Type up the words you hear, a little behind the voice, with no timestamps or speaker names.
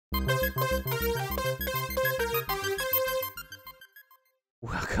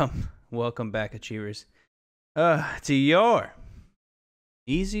Welcome back, Achievers, to your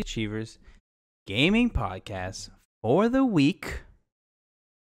Easy Achievers gaming podcast for the week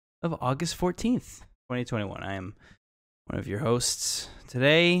of August 14th, 2021. I am one of your hosts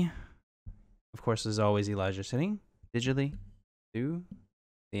today. Of course, as always, Elijah, sitting digitally through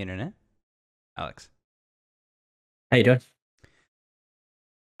the internet. Alex. How you doing?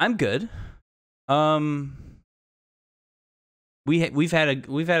 I'm good. We've had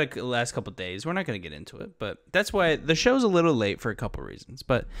a last couple days. We're not going to get into it, but that's why the show's a little late for a couple reasons.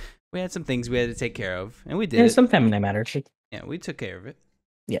 But we had some things we had to take care of, and we did. Some family matters. Yeah, we took care of it.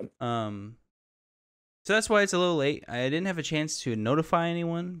 Yep. So that's why it's a little late. I didn't have a chance to notify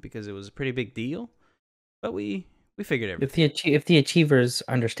anyone because it was a pretty big deal, but we figured everything. If the Achievers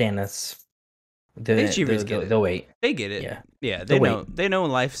understand us, the Achievers get it. They'll wait. They get it. Yeah. They know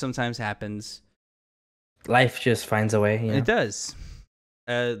life sometimes happens. Life just finds a way. It does.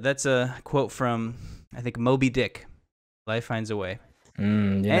 That's a quote from, I think, Moby Dick. Life finds a way.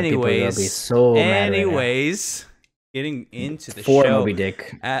 Anyways, getting into the show. Moby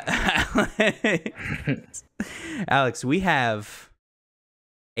Dick. Alex, we have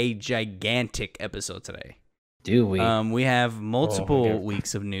a gigantic episode today. Do we? We have multiple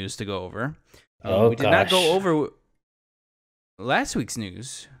weeks of news to go over. We did not go over last week's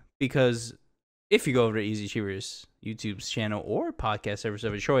news because if you go over to Easy Achievers YouTube's channel or podcast service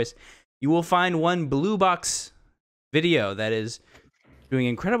of your choice, you will find one blue box video that is doing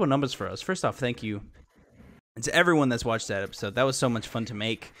incredible numbers for us. First off, thank you to everyone that's watched that episode. That was so much fun to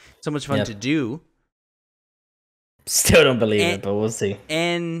make, so much fun to do. Still don't believe it, but we'll see.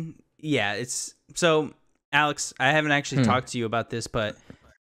 And yeah, it's so, Alex, I haven't actually talked to you about this, but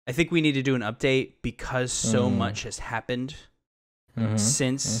I think we need to do an update because so much has happened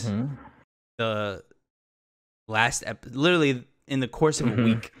since the last literally in the course of a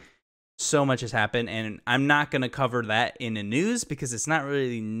week. So much has happened, and I'm not going to cover that in the news because it's not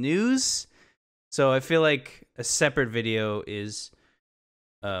really news. So I feel like a separate video is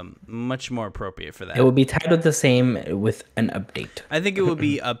much more appropriate for that. It will be titled the same with an update. I think it will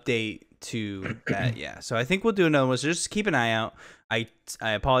be update to that, yeah. So I think we'll do another one. So just keep an eye out. I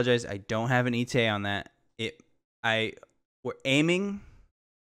apologize. I don't have an ETA on that. We're aiming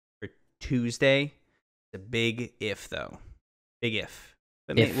for Tuesday. It's a big if, though. Big if.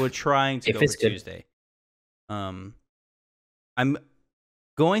 We're trying to go for Tuesday. I'm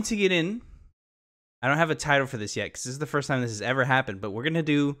going to get in. I don't have a title for this yet because this is the first time this has ever happened, but we're going to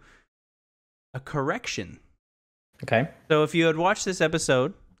do a correction. Okay. So if you had watched this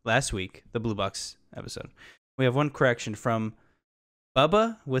episode last week, the Blue Box episode, we have one correction from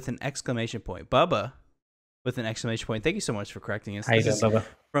Bubba with an exclamation point. Bubba with an exclamation point. Thank you so much for correcting us. This is Bubba.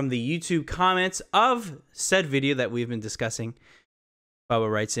 From the YouTube comments of said video that we've been discussing.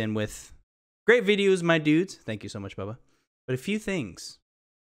 Bubba writes in with, great videos, my dudes. Thank you so much, Bubba. But a few things.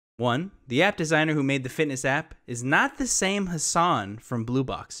 One, the app designer who made the fitness app is not the same Hassan from Blue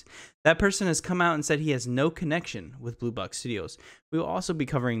Box. That person has come out and said he has no connection with Blue Box Studios. We will also be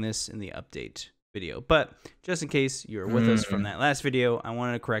covering this in the update video. But just in case you're with us from that last video, I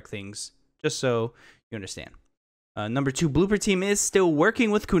wanted to correct things just so you understand. Number two, Blooper Team is still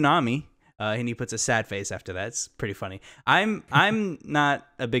working with Konami. And he puts a sad face after that. It's pretty funny. I'm not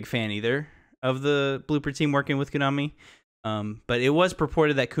a big fan either of the Blooper Team working with Konami. But it was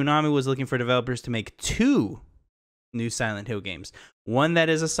purported that Konami was looking for developers to make 2 new Silent Hill games. One that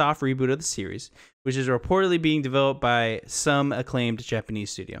is a soft reboot of the series, which is reportedly being developed by some acclaimed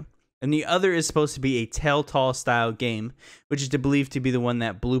Japanese studio. And the other is supposed to be a Telltale style game, which is believed to be the one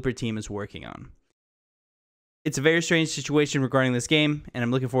that Blooper Team is working on. It's a very strange situation regarding this game, and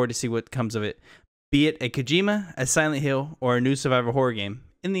I'm looking forward to see what comes of it. Be it a Kojima, a Silent Hill, or a new survival horror game.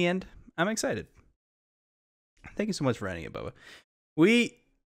 In the end, I'm excited. Thank you so much for writing it, Bubba.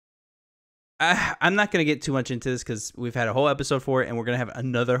 I'm not going to get too much into this because we've had a whole episode for it, and we're going to have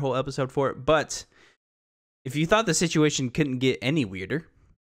another whole episode for it. But if you thought the situation couldn't get any weirder,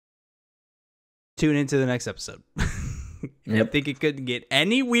 tune into the next episode. Yep. I think it couldn't get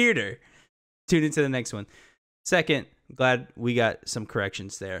any weirder. Tune into the next one. Second, glad we got some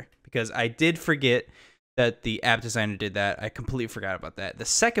corrections there because I did forget that the app designer did that. I completely forgot about that. The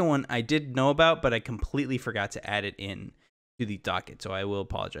second one I did know about, but I completely forgot to add it in to the docket. So I will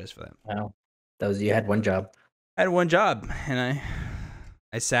apologize for that. Wow. You had one job. I had one job and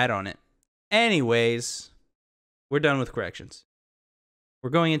I sat on it. Anyways, we're done with corrections.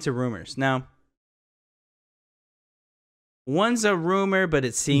 We're going into rumors. Now, one's a rumor, but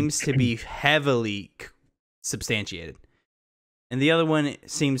it seems to be heavily substantiated. And the other one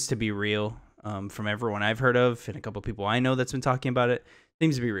seems to be real from everyone I've heard of and a couple people I know that's been talking about it.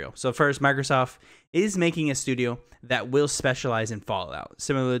 Seems to be real. So first, Microsoft is making a studio that will specialize in Fallout,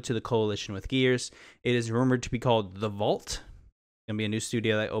 similar to the Coalition with Gears. It is rumored to be called The Vault. It's going to be a new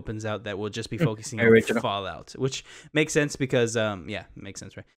studio that opens out that will just be focusing on Fallout, which makes sense because, yeah, it makes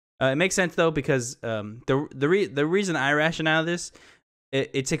sense, right? It makes sense, though, because the reason I ration out of this,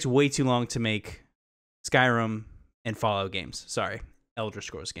 it takes way too long to make Skyrim and Fallout games. Sorry, Elder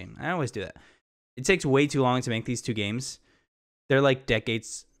Scrolls game. I always do that. It takes way too long to make these two games. They're like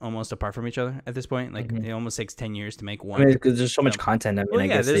decades almost apart from each other at this point. Like it almost takes 10 years to make one. I mean, because there's so much content. I mean, I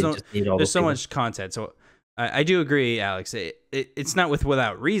guess they just need all there's so much content. So I do agree, Alex. It's not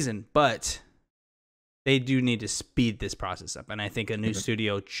without reason, but they do need to speed this process up. And I think a new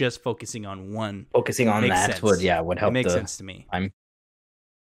studio just focusing on that would help. It makes sense to me.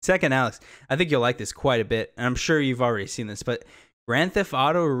 Second, Alex, I think you'll like this quite a bit, and I'm sure you've already seen this, but Grand Theft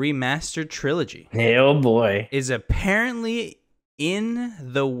Auto Remastered Trilogy. Oh boy, is apparently in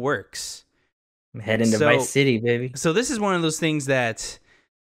the works. I'm heading to Vice City, baby. So this is one of those things that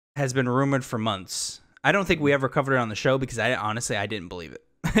has been rumored for months. I don't think we ever covered it on the show because I didn't believe it.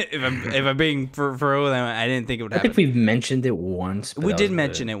 if I'm being for real, I didn't think it would happen. I think we've mentioned it once. We did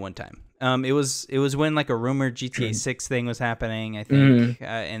mention it one time. It was when like a rumored GTA 6 thing was happening, I think,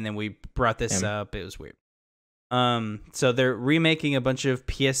 and then we brought this up. It was weird. So they're remaking a bunch of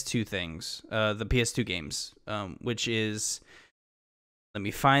PS2 things, the PS2 games, which is, let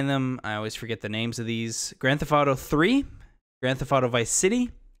me find them. I always forget the names of these. Grand Theft Auto 3, Grand Theft Auto Vice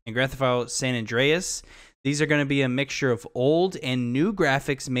City, and Grand Theft Auto San Andreas. These are going to be a mixture of old and new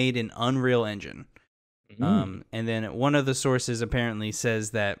graphics made in Unreal Engine. And then one of the sources apparently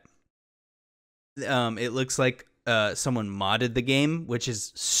says that it looks like someone modded the game, which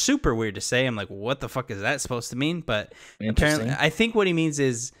is super weird to say. I'm like, what the fuck is that supposed to mean? But apparently, I think what he means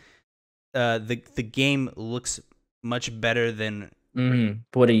is the game looks much better than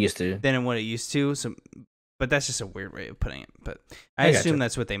what it used to. So, but that's just a weird way of putting it. But I assume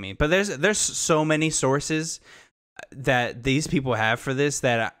that's what they mean. But there's so many sources that these people have for this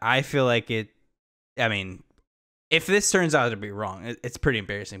that I feel like it. I mean, if this turns out to be wrong, it's pretty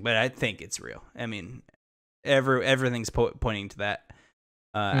embarrassing. But I think it's real. I mean, everything's pointing to that.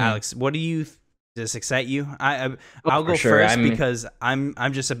 Alex, what do you? Does this excite you? I'll go first because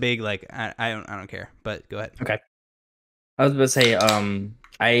I'm just a big like I don't care. But go ahead. Okay. I was about to say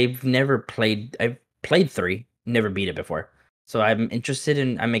I've played 3, never beat it before, so I'm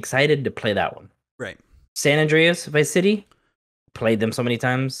excited to play that one. Right. San Andreas, Vice City, played them so many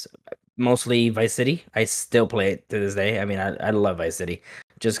times. Mostly Vice City. I still play it to this day. I mean, I love Vice City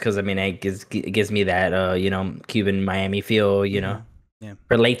just because I mean it gives me that Cuban Miami feel.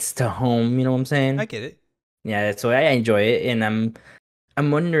 Relates to home. You know what I'm saying? I get it. Yeah, so I enjoy it, and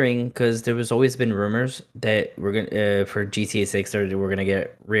I'm wondering because there was always been rumors that we're gonna for GTA 6 or we're gonna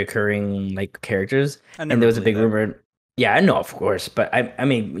get reoccurring like characters, and there was a big rumor. Yeah, I know, of course, but I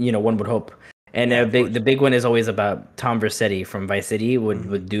mean, one would hope. And the big one is always about Tom Vercetti from Vice City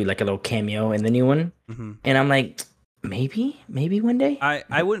would do like a little cameo in the new one, and I'm like, maybe one day.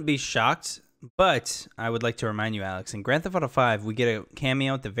 I wouldn't be shocked, but I would like to remind you, Alex, in Grand Theft Auto 5, we get a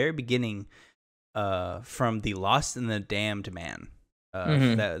cameo at the very beginning, from the Lost and the Damned man.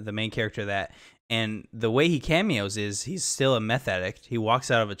 The main character of that, and the way he cameos is he's still a meth addict. He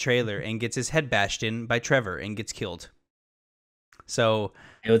walks out of a trailer and gets his head bashed in by Trevor and gets killed. So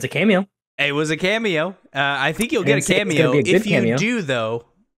it was a cameo. I think you'll get a cameo. If you do, though,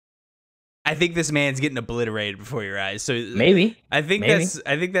 I think this man's getting obliterated before your eyes. So maybe I think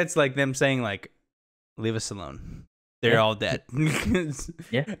that's like them saying like, leave us alone. They're all dead.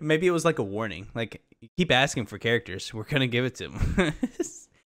 Yeah. Maybe it was like a warning. Like, keep asking for characters. We're gonna give it to them.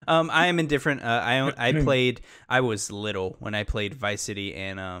 I am indifferent. I was little when I played Vice City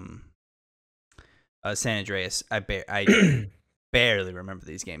and San Andreas. I barely remember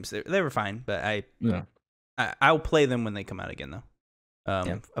these games. They were fine, but I'll play them when they come out again,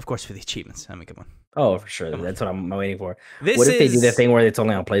 though. Of course, for the achievements. I mean, come on. Oh, for sure. That's what I'm waiting for. What if they do that thing where it's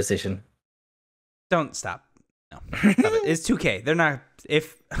only on PlayStation? Don't stop. No, stop it. It's 2K. They're not.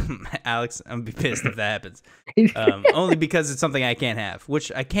 If Alex, I'm gonna be pissed if that happens. Only because it's something I can't have,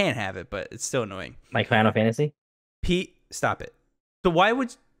 which I can have it, but it's still annoying. Like Final Fantasy? Pete, stop it. So why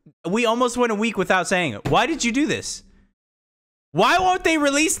would we almost went a week without saying it? Why did you do this? Why won't they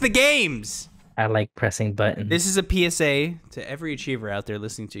release the games? I like pressing buttons. This is a PSA to every achiever out there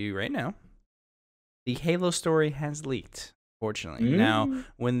listening to you right now. The Halo story has leaked, fortunately. Now,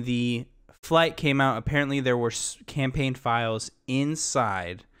 when the flight came out, apparently there were campaign files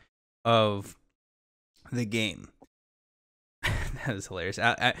inside of the game. That was hilarious.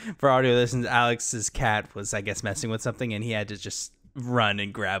 For audio listens, Alex's cat was, I guess, messing with something, and he had to just run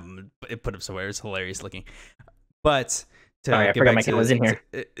and grab him and put him somewhere. It was hilarious looking. But sorry, I forgot my cat was in here.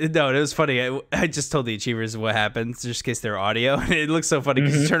 No, it was funny. I just told the achievers what happens, just in case they're audio. It looks so funny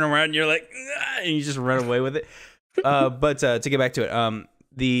because you turn around and you're like, and you just run away with it. But to get back to it,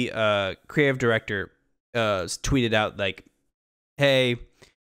 the creative director tweeted out like, hey,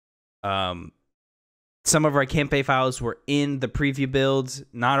 some of our campaign files were in the preview builds.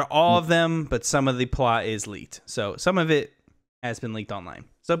 Not all of them, but some of the plot is leaked. So some of it has been leaked online.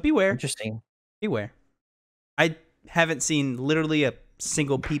 So beware. Interesting. Beware. I haven't seen literally a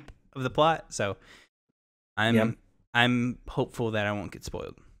single peep of the plot, so I'm hopeful that I won't get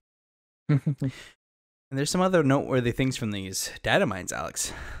spoiled. And there's some other noteworthy things from these data mines,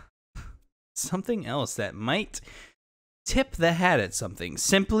 Alex. Something else that might tip the hat at something.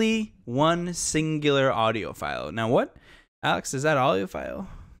 Simply one singular audio file. Now what, Alex, is that audio file?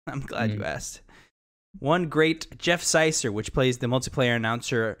 I'm glad you asked. One great Jeff Sicer, which plays the multiplayer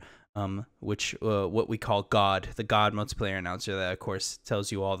announcer, which what we call God, the God multiplayer announcer that of course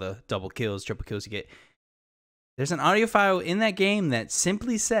tells you all the double kills, triple kills you get. There's an audio file in that game that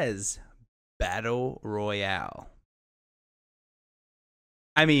simply says Battle Royale.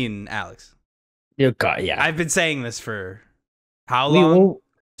 I mean, Alex. Oh God, yeah. I've been saying this for how long?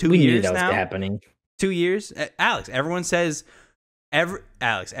 2 years now. Was happening. 2 years, Alex. Everyone says,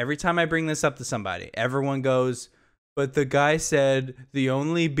 every time I bring this up to somebody, everyone goes, but the guy said the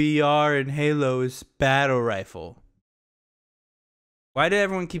only BR in Halo is battle rifle. Why did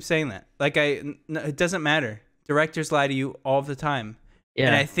everyone keep saying that? Like, it doesn't matter. Directors lie to you all the time. Yeah.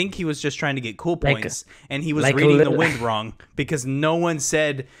 And I think he was just trying to get cool points, and he was reading the wind wrong because no one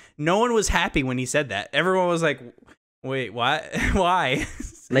was happy when he said that. Everyone was like, wait, what? Why?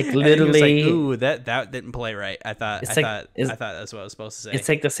 Like literally, like, ooh, that didn't play right. I thought that's what I was supposed to say. It's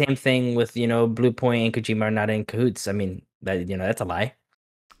like the same thing with, Blue Point and Kojima are not in cahoots. I mean, that that's a lie.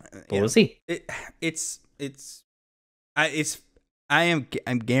 But we'll see. I'm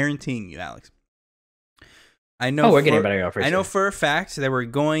guaranteeing you, Alex. I know. We're getting a better offer. I know for a fact that we're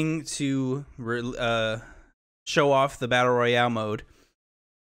going to show off the Battle Royale mode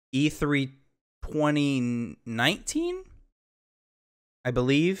E3 2019. I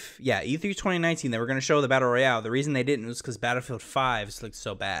believe, yeah, E3 2019. They were going to show the Battle Royale. The reason they didn't was because Battlefield 5 looked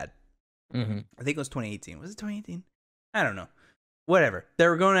so bad. I think it was 2018. Was it 2018? I don't know. Whatever. They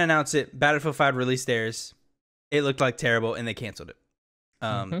were going to announce it. Battlefield 5 released theirs. It looked like terrible, and they canceled it.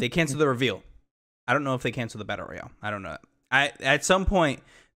 They canceled the reveal. I don't know if they canceled the Battle Royale. I don't know. At some point,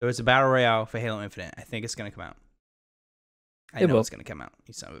 there was a Battle Royale for Halo Infinite. I think it's going to come out. I know it's going to come out.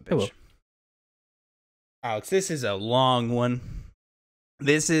 You son of a bitch. Alex, this is a long one.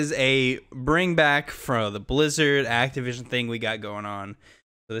 This is a bring back from the Blizzard Activision thing we got going on.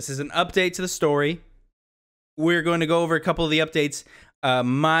 So this is an update to the story. We're going to go over a couple of the updates.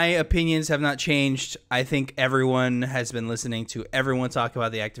 My opinions have not changed. I think everyone has been listening to everyone talk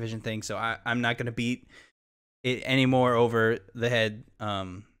about the Activision thing, so I'm not going to beat it any more over the head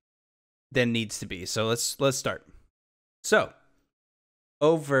than needs to be. So let's start. So,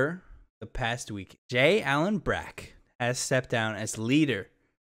 over the past week, J. Allen Brack has stepped down as leader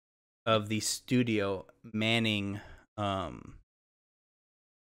of the studio manning one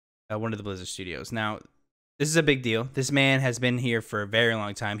of the Blizzard studios. Now, this is a big deal. This man has been here for a very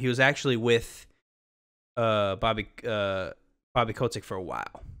long time. He was actually with Bobby Kotick for a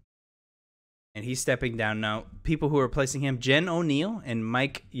while. And he's stepping down now. People who are replacing him, Jen O'Neill and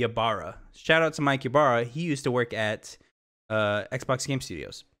Mike Ybarra. Shout out to Mike Ybarra. He used to work at Xbox Game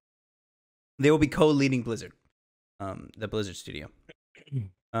Studios. They will be co-leading Blizzard, the Blizzard studio.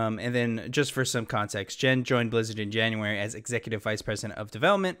 And then just for some context, Jen joined Blizzard in January as Executive Vice President of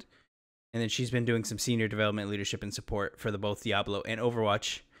Development. And then she's been doing some senior development, leadership, and support for both Diablo and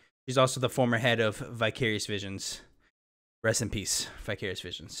Overwatch. She's also the former head of Vicarious Visions. Rest in peace, Vicarious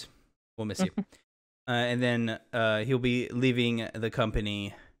Visions. We'll miss you. And then he'll be leaving the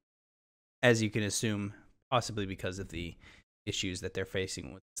company, as you can assume, possibly because of the issues that they're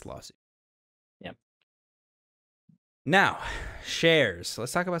facing with this lawsuit. Yep. Now, shares.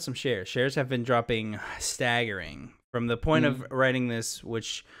 Let's talk about some shares. Shares have been dropping staggering. From the point of writing this,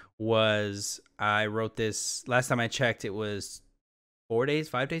 which was, I wrote this, last time I checked, it was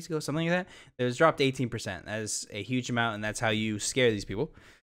 5 days ago, something like that. It was dropped 18%. That is a huge amount, and that's how you scare these people.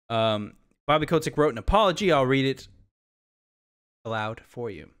 Bobby Kotick wrote an apology. I'll read it aloud for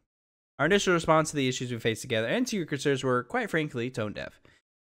you. Our initial response to the issues we faced together and to your concerns were, quite frankly, tone deaf.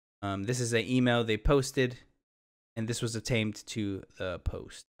 This is an email they posted, and this was obtained to the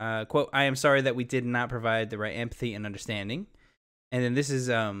post. Quote, I am sorry that we did not provide the right empathy and understanding. And then this is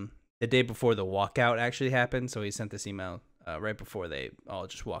the day before the walkout actually happened. So he sent this email right before they all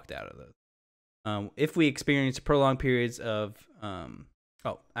just walked out of the. If we experience prolonged periods of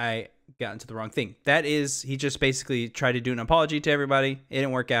I got into the wrong thing. That is, he just basically tried to do an apology to everybody. It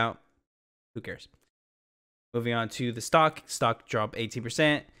didn't work out. Who cares? Moving on to the stock. Stock dropped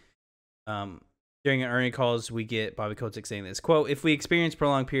 18%. During our earnings calls, we get Bobby Kotick saying this, quote, if we experience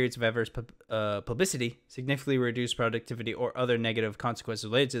prolonged periods of adverse publicity, significantly reduced productivity, or other negative consequences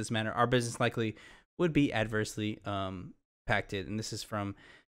related to this matter, our business likely would be adversely impacted. And this is from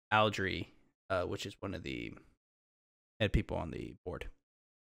Aldry, which is one of the head people on the board.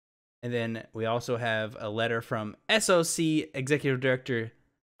 And then we also have a letter from SOC Executive Director,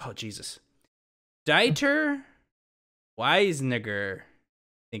 oh, Jesus, Dieter Weisniger, I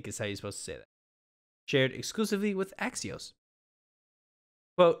think is how you're supposed to say that. Shared exclusively with Axios.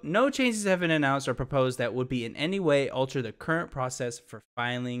 Quote, no changes have been announced or proposed that would be in any way alter the current process for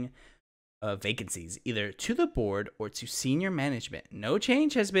filing vacancies, either to the board or to senior management. No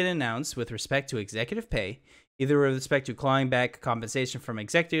change has been announced with respect to executive pay, either with respect to clawing back compensation from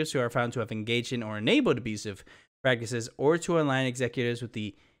executives who are found to have engaged in or enabled abusive practices, or to align executives with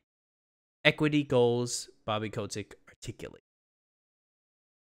the equity goals Bobby Kotick articulated.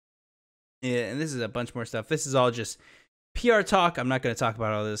 Yeah, and this is a bunch more stuff. This is all just PR talk. I'm not going to talk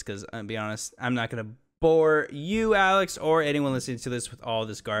about all this because, I'll be honest, I'm not going to bore you, Alex, or anyone listening to this with all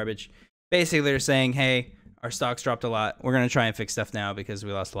this garbage. Basically, they're saying, hey, our stocks dropped a lot. We're going to try and fix stuff now because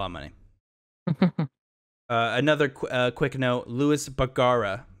we lost a lot of money. Another quick note, Louis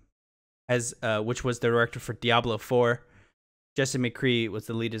Bagara, which was the director for Diablo 4. Jesse McCree was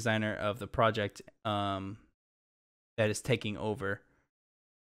the lead designer of the project that is taking over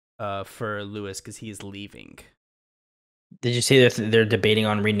for Lewis because he is leaving. Did you see that they're debating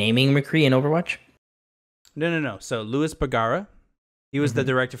on renaming McCree in Overwatch? No. So Louis Bagara, he was the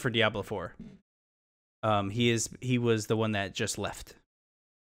director for Diablo 4. He was the one that just left.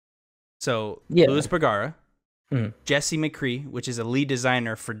 So yeah. Louis Bagara, Jesse McCree, which is a lead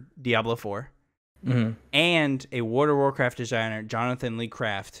designer for Diablo 4, and a World of Warcraft designer, Jonathan Lee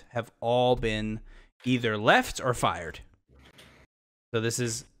Kraft, have all been either left or fired. So this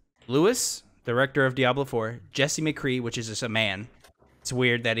is Louis, director of Diablo 4, Jesse McCree, which is just a man. It's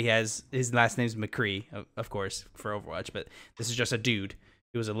weird that he has his last name's McCree, of course, for Overwatch, but this is just a dude.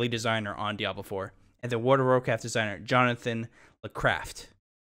 He was a lead designer on Diablo 4. And the World of Warcraft designer, Jonathan Lee Kraft.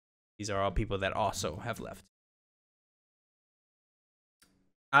 These are all people that also have left.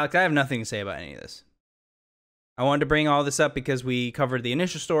 Alex, I have nothing to say about any of this. I wanted to bring all this up because we covered the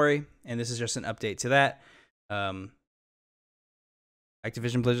initial story, and this is just an update to that.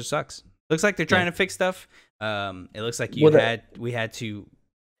 Activision Blizzard sucks. Looks like they're trying to fix stuff. It looks like we had to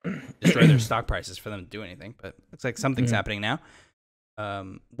destroy their stock prices for them to do anything, but looks like something's happening now.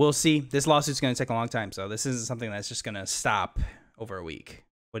 We'll see. This lawsuit's going to take a long time, so this isn't something that's just going to stop over a week.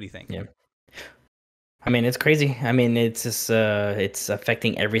 What do you think? Yeah. I mean, it's crazy. I mean, it's just it's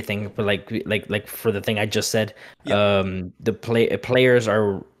affecting everything. But like for the thing I just said, the players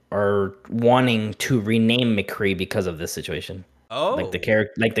are wanting to rename McCree because of this situation. Oh, like the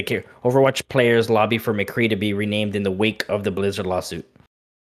Overwatch players lobby for McCree to be renamed in the wake of the Blizzard lawsuit.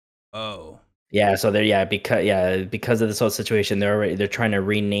 Oh, yeah. So because of this whole situation, they're trying to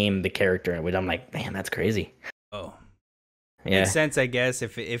rename the character, which I'm like, man, that's crazy. Oh, yeah. Makes sense, I guess.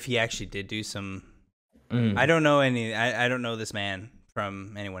 If he actually did do some. I don't know I don't know this man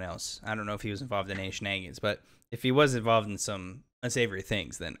from anyone else. I don't know if he was involved in any shenanigans, but if he was involved in some unsavory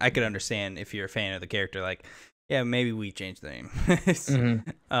things, then I could understand if you're a fan of the character, like, yeah, maybe we change the name.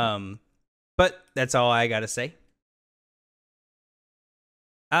 But that's all I gotta say.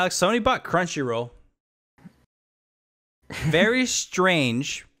 Alex, Sony bought Crunchyroll. Very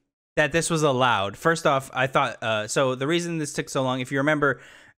strange that this was allowed. First off, I thought so the reason this took so long, if you remember,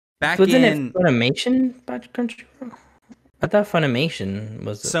 Wasn't it Funimation by Crunchyroll? I thought Funimation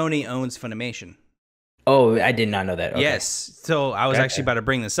was Sony owns Funimation. Oh, I did not know that. Okay. Yes. So I was actually about to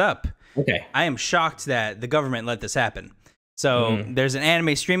bring this up. Okay. I am shocked that the government let this happen. So there's an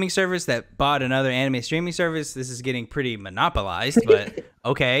anime streaming service that bought another anime streaming service. This is getting pretty monopolized, but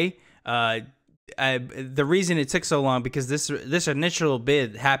okay. The reason it took so long because this initial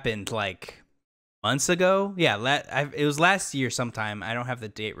bid happened like months ago. Yeah, it was last year sometime. I don't have the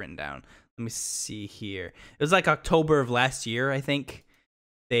date written down. Let me see here. It was like October of last year, I think.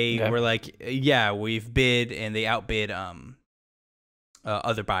 They were like, yeah, we've bid, and they outbid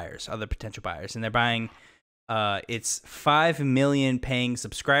other potential buyers, and they're buying. It's 5 million paying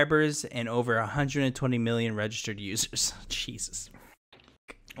subscribers and over 120 million registered users. Jesus.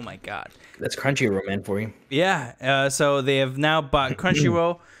 Oh my god. That's Crunchyroll, man, for you. Yeah. So they have now bought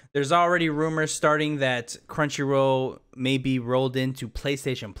Crunchyroll. There's already rumors starting that Crunchyroll may be rolled into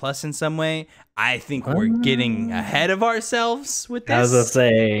PlayStation Plus in some way. I think we're getting ahead of ourselves with this. I was gonna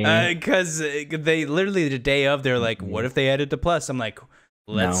say, because they literally the day of, they're like, "What if they added to Plus?" I'm like,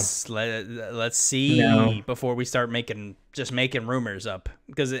 let's see before we start making rumors up,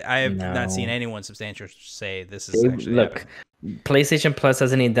 because I have not seen anyone substantial say this is actually happening. PlayStation Plus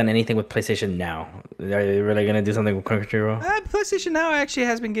hasn't even done anything with PlayStation Now. Are they really gonna do something with Crunchyroll? PlayStation Now actually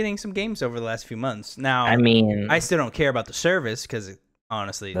has been getting some games over the last few months. Now, I mean, I still don't care about the service because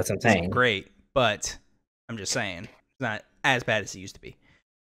honestly, that's what I'm saying. It's great, but I'm just saying it's not as bad as it used to be.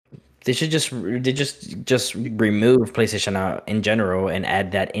 They should just remove PlayStation Now in general and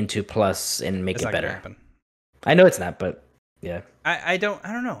add that into Plus and make it better. I know it's not, but yeah. I don't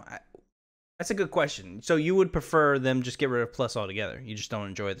know. That's a good question. So you would prefer them just get rid of Plus altogether? You just don't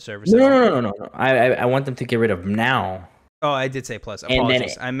enjoy the service? No. I want them to get rid of Now. Oh, I did say Plus.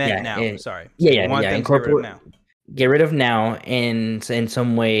 Apologies. I meant Now. Sorry. Yeah. Incorporate Now. Get rid of Now and in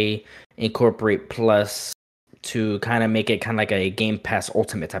some way incorporate Plus to kind of make it kind of like a Game Pass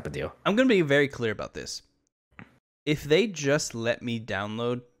Ultimate type of deal. I'm going to be very clear about this. If they just let me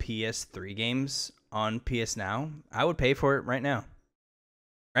download PS3 games on PS Now, I would pay for it right now.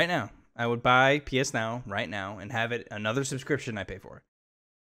 Right now. I would buy PS Now right now and have it another subscription I pay for.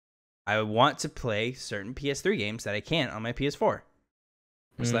 I want to play certain PS3 games that I can't on my PS4.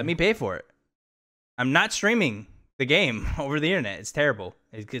 Just let me pay for it. I'm not streaming the game over the internet. It's terrible.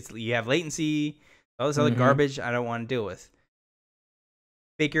 You have latency, all this other garbage I don't want to deal with.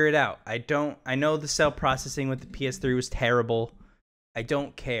 Figure it out. I know the cell processing with the PS3 was terrible. I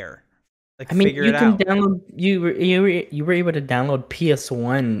don't care. Like, I mean, you can download. You were able to download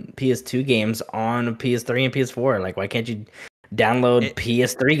PS1, PS2 games on PS3 and PS4. Like, why can't you download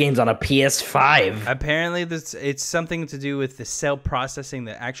PS3 games on a PS5? Apparently, it's something to do with the cell processing,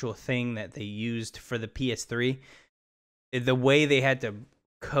 the actual thing that they used for the PS3. The way they had to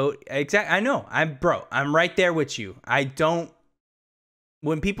code. I know. I'm right there with you. I don't.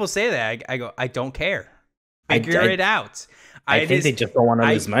 When people say that, I go, I don't care. Figure it out. I think they just don't want to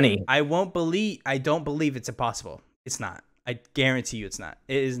lose money. I don't believe it's impossible. It's not. I guarantee you it's not.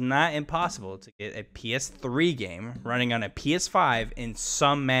 It is not impossible to get a PS3 game running on a PS5 in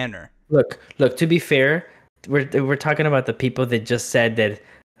some manner. Look, to be fair, we're talking about the people that just said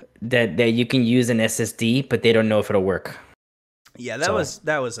that you can use an SSD, but they don't know if it'll work. Yeah, that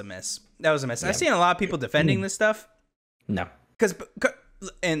was a mess. That was a mess. Yeah. I've seen a lot of people defending this stuff. No.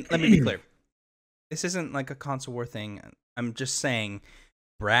 And let me be clear. This isn't like a console war thing. I'm just saying,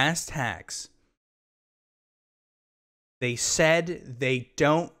 brass tacks. They said they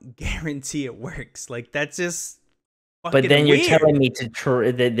don't guarantee it works. Like, that's just fucking But then weird. You're telling me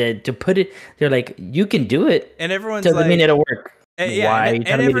to put it. They're like, you can do it, and everyone's doesn't mean it'll work. Yeah, why are you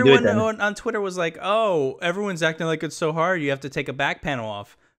telling me to do it then? On Twitter was like, "Oh, everyone's acting like it's so hard. You have to take a back panel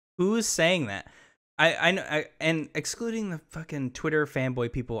off." Who is saying that? I know, and excluding the fucking Twitter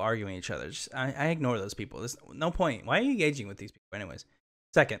fanboy people arguing each other, I ignore those people. There's no point. Why are you engaging with these people, anyways?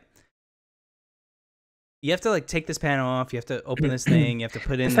 Second, you have to like take this panel off. You have to open this thing. You have to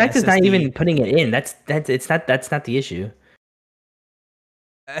put in the fact is SSD. not even putting it in. That's not the issue.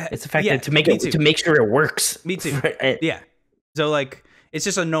 It's the fact that to make sure it works. Me too. Yeah. So like, it's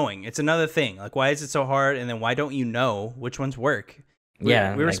just annoying. It's another thing. Like, why is it so hard? And then why don't you know which ones work? We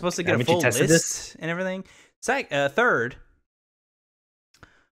were supposed to get a full list and everything. Third,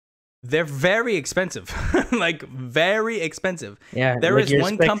 they're very expensive. Like, very expensive. Yeah, there is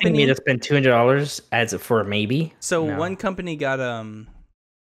one company me to spend $200 as for a maybe. So one company got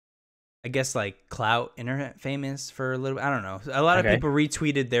I guess like clout internet famous for a little. I don't know. A lot of people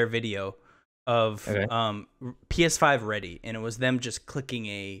retweeted their video of PS5 ready, and it was them just clicking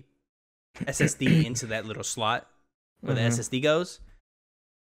a SSD into that little slot where the SSD goes.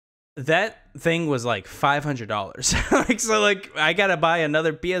 That thing was like $500. Like, so like I gotta buy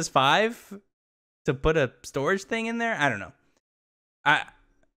another PS5 to put a storage thing in there. I don't know.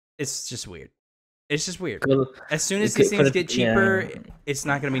 It's just weird. It's just weird. As soon as these things get cheaper, it's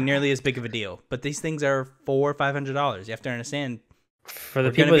not gonna be nearly as big of a deal. But these things are $400 or $500. You have to understand. For the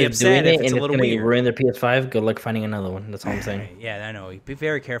people that are doing it and it's gonna ruin their PS5, good luck finding another one. That's all I'm saying. Yeah, I know. Be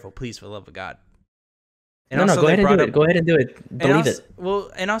very careful, please, for the love of God. And go ahead and do it. Go ahead and do it. Delete it. Well,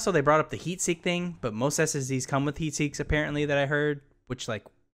 and also they brought up the heatsink thing, but most SSDs come with heatsinks apparently that I heard. Which, like,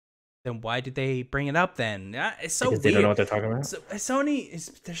 then why did they bring it up then? It's so weird. They don't know what they're talking about. So, their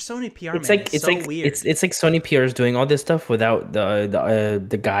Sony PR. It's like weird. It's like Sony PR is doing all this stuff without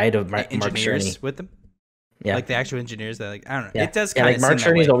the guide of Mark Cerny with them. Yeah. Like the actual engineers that like I don't know. Yeah. It does yeah, kind like of Mark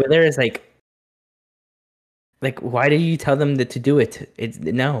seem that Cerny's way. over there is like why do you tell them to do it? It's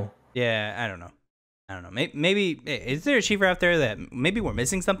no. Yeah, I don't know. Maybe is there a achiever out there that maybe we're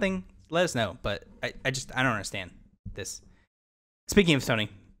missing something? Let us know. But I don't understand this. Speaking of Sony,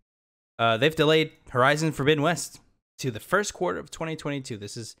 they've delayed Horizon Forbidden West to the first quarter of 2022.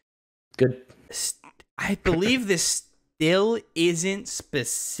 This is Good. I believe this still isn't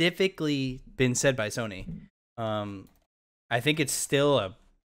specifically been said by Sony. I think it's still a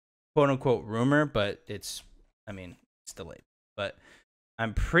quote unquote rumor, but it's delayed. But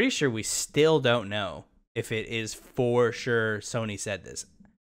I'm pretty sure we still don't know if it is for sure Sony said this.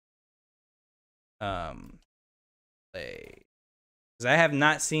 Because I have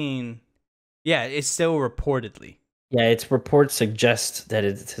not seen. Yeah, it's still reportedly. Yeah, its reports suggest that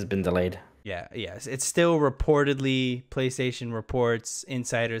it has been delayed. Yeah, yes, it's still reportedly. PlayStation reports,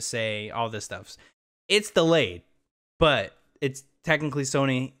 insiders say, all this stuff. It's delayed, but it's technically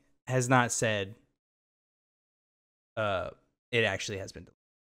Sony has not said. It actually has been delayed.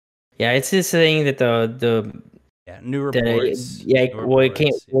 Yeah, it's just saying that the new reports.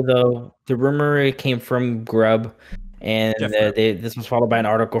 The rumor came from Grub, and this was followed by an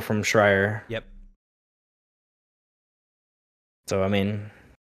article from Schreier. Yep. So I mean,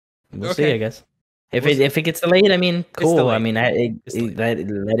 we'll see. I guess if it gets delayed, I mean, cool. I mean, let it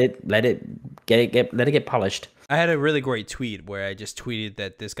get polished. I had a really great tweet where I just tweeted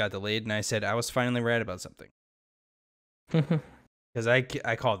that this got delayed, and I said I was finally right about something. Because I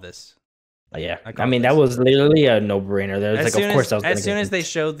called this. Yeah, I mean that was literally a no-brainer. There was of course, as soon as they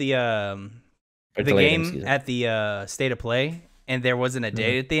showed the game at the state of play, and there wasn't a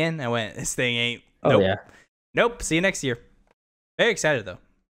date at the end, I went, "This thing ain't." Nope. Oh yeah. Nope. See you next year. Very excited though.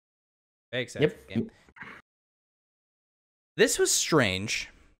 Very excited. Yep. This was strange.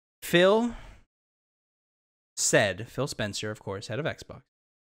 Phil Spencer, of course, head of Xbox,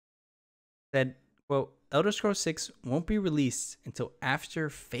 said, "Quote: Elder Scrolls 6 won't be released until after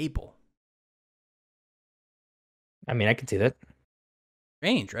Fable." I mean, I could see that.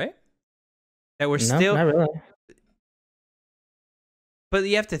 Strange, right? That we're still. Not really. But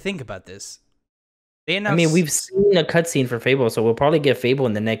you have to think about this. I mean, we've seen a cutscene for Fable, so we'll probably get Fable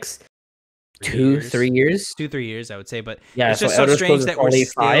in the next 2-3 years. 2-3 years, I would say. But yeah, it's just so strange that we're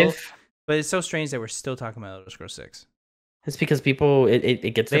still. But it's so strange that we're still talking about Elder Scrolls 6. It's because people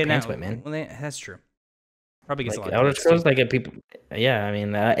it gets their pants wet, man. Well, that's true. Probably gets a lot. Elder Scrolls, people. Yeah, I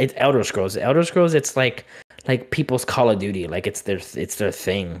mean, it's Elder Scrolls. Elder Scrolls, it's like people's Call of Duty. Like it's their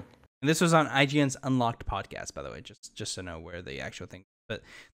thing. And this was on IGN's Unlocked podcast, by the way, just to know where the actual thing. But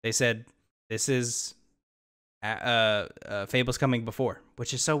they said this is Fable's coming before,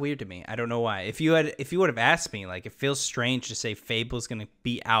 which is so weird to me. I don't know why. If you would have asked me, like, it feels strange to say Fable's gonna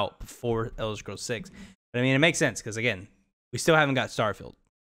be out before Elder Scrolls 6. But I mean, it makes sense because again, we still haven't got Starfield.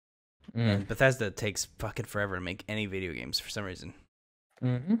 And Bethesda takes fucking forever to make any video games for some reason.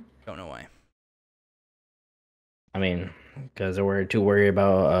 Don't know why. I mean, because we're too worried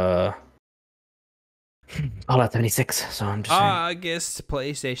about Fallout 76. So I'm just saying. August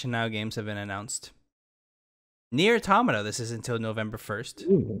PlayStation Now games have been announced. Nier Automata, this is until November 1st.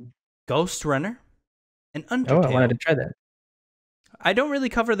 Ooh. Ghost Runner and Undertale. Oh, I wanted to try that. I don't really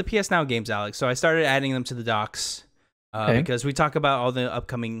cover the PS Now games, Alex, so I started adding them to the docs because we talk about all the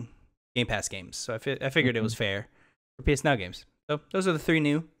upcoming Game Pass games. So I figured it was fair for PS Now games. So those are the 3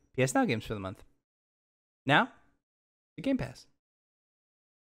 new PS Now games for the month. Now, the Game Pass.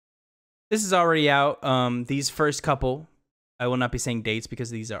 This is already out. These first couple, I will not be saying dates because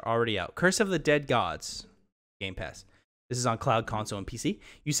these are already out. Curse of the Dead Gods, Game Pass. This is on cloud, console, and PC.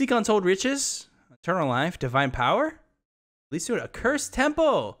 You seek untold riches, eternal life, divine power. Leads to a cursed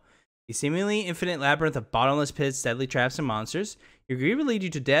temple. A seemingly infinite labyrinth of bottomless pits, deadly traps, and monsters. Your greed will lead you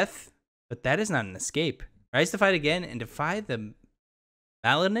to death, but that is not an escape. Rise to fight again and defy the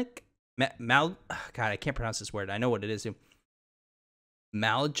Malinic. God, I can't pronounce this word. I know what it is too.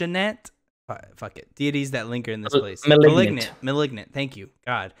 Maljanet. Fuck it. Deities that linger in this place. Malignant. Thank you.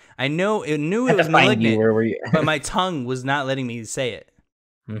 God, I knew it was malignant, but my tongue was not letting me say it.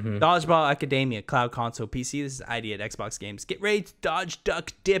 Dodgeball Academia, cloud, console, PC. This is ID at Xbox Games. Get ready to dodge,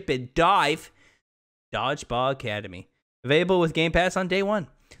 duck, dip, and dive. Dodgeball Academy. Available with Game Pass on day 1.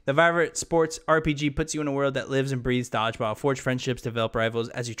 The vibrant sports RPG puts you in a world that lives and breathes dodgeball. Forge friendships, develop rivals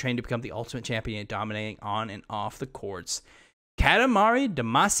as you train to become the ultimate champion, dominating on and off the courts. Katamari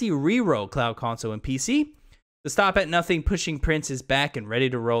Damacy Reroll, cloud, console, and PC. The stop at nothing, pushing prince is back and ready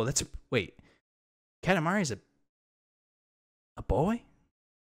to roll. Wait. Katamari's a boy?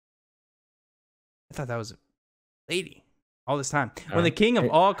 I thought that was a lady. all this time. When the king of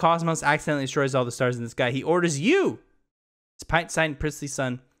all cosmos accidentally destroys all the stars in the sky, he orders you, his pint-sized princely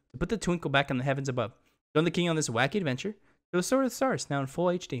son, to put the twinkle back in the heavens above. Join the king on this wacky adventure to the Sword of the Stars, now in full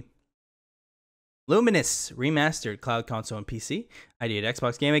HD. Luminous Remastered cloud console and PC. ID at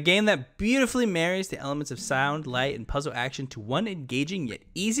Xbox game. A game that beautifully marries the elements of sound, light, and puzzle action to one engaging yet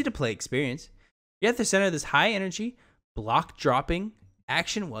easy to play experience. You're at the center of this high energy, block dropping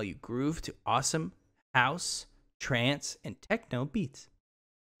action while you groove to awesome house, trance, and techno beats.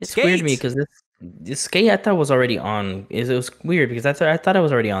 It's weird to me because this Skate I thought was already on. It was weird because I thought it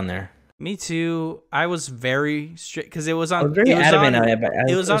was already on there. Me too. I was very strict because it was on. I was very adamant on it, but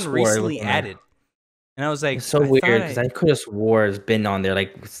it was on recently added. And I was like, it's so weird because I could have swore it's been on there.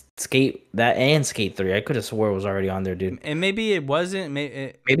 Like Skate that and Skate 3, I could have swore it was already on there, dude. And maybe it wasn't.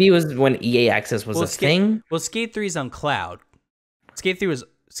 Maybe it was when EA Access was a thing. Well, Skate 3 is on cloud. Skate 3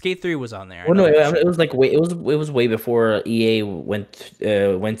 was on there. Well, no, it was like it was way before EA went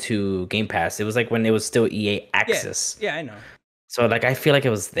to Game Pass. It was like when it was still EA Access. Yeah, I know. So like I feel like it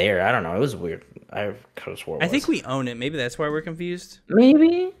was there. I don't know. It was weird. I could have swore. I think we own it. Maybe that's why we're confused.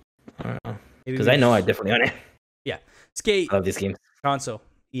 Maybe. I don't know. Because I know I definitely own it. Yeah. Skate. I love these games. Console.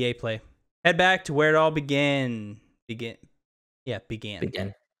 EA Play. Head back to where it all began. Began. Yeah.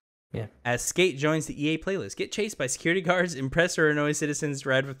 As Skate joins the EA playlist. Get chased by security guards, impress or annoy citizens,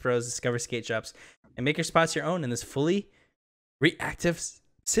 ride with pros, discover skate shops, and make your spots your own in this fully reactive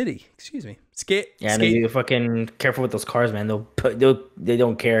city. Excuse me. Skate. Yeah, no, you fucking careful with those cars, man. They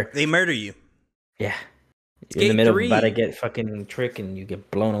don't care. They murder you. Yeah. You're in the middle of about to get fucking trick and you get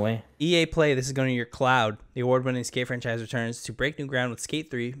blown away. EA Play, this is going to your cloud. The award-winning Skate franchise returns to break new ground with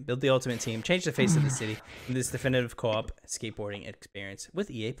Skate 3, build the ultimate team, change the face of the city in this definitive co-op skateboarding experience with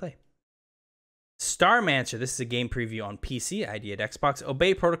EA Play. Starmancer, this is a game preview on PC, ID at Xbox.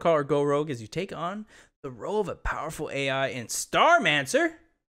 Obey protocol or go rogue as you take on the role of a powerful AI in Starmancer.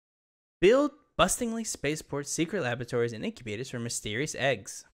 Build bustingly spaceports, secret laboratories, and incubators for mysterious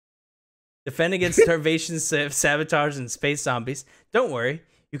eggs. Defend against starvation, sabotage, and space zombies. Don't worry,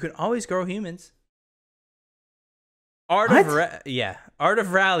 you can always grow humans. Art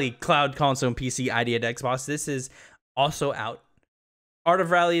of Rally cloud console and PC, ID at Xbox. This is also out. Art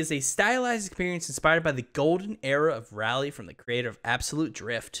of Rally is a stylized experience inspired by the golden era of rally from the creator of Absolute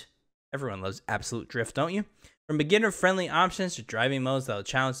Drift. Everyone loves Absolute Drift, don't you? From beginner-friendly options to driving modes that will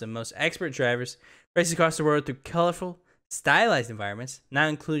challenge the most expert drivers, race across the world through colorful, stylized environments, now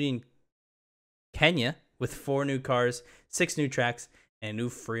including Kenya with 4 new cars, 6 new tracks, and a new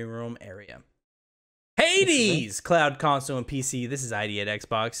free roam area. Hades! Cloud console and PC. This is ID at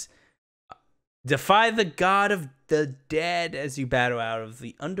Xbox. Defy the god of the dead as you battle out of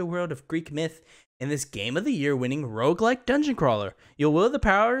the underworld of Greek myth in this Game of the Year winning roguelike dungeon crawler. You'll wield the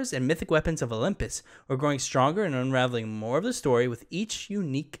powers and mythic weapons of Olympus, or growing stronger and unraveling more of the story with each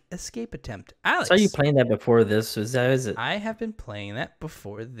unique escape attempt. Alex, so are you playing that before this? Is it? I have been playing that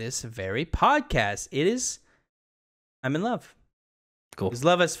before this very podcast. I'm in love. Cool. It's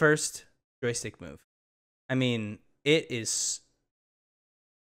love us first joystick move. I mean, it's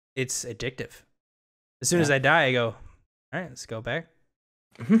addictive. As soon as I die, I go, all right, let's go back.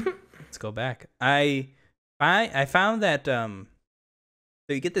 Let's go back. I found that so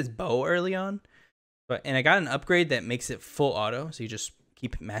you get this bow early on, and I got an upgrade that makes it full auto, so you just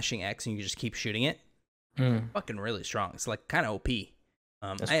keep mashing X and you just keep shooting it. Fucking really strong. It's like kind of OP.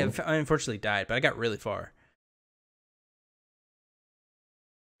 I unfortunately died, but I got really far.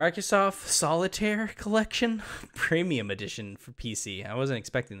 Microsoft Solitaire Collection Premium Edition for PC. I wasn't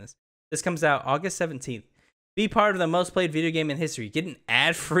expecting this. This comes out August 17th. Be part of the most played video game in history. Get an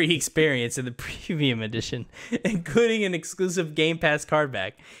ad-free experience in the Premium Edition, including an exclusive Game Pass card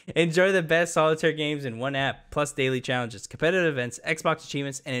back. Enjoy the best solitaire games in one app, plus daily challenges, competitive events, Xbox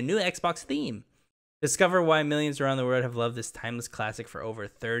achievements, and a new Xbox theme. Discover why millions around the world have loved this timeless classic for over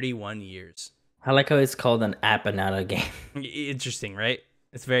 31 years. I like how it's called an app and not a game. Interesting, right?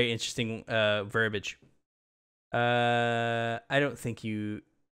 It's very interesting verbiage. I don't think you...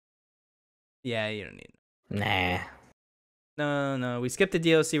 Yeah, you don't need it. Nah. No. We skipped the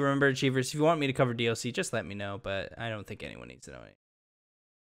DLC. Remember, Achievers, if you want me to cover DLC, just let me know, but I don't think anyone needs to know it.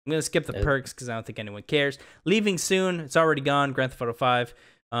 I'm going to skip the perks because I don't think anyone cares. Leaving soon. It's already gone. Grand Theft Auto 5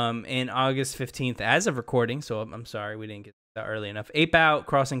 in August 15th as of recording, so I'm sorry we didn't get that early enough. Ape Out,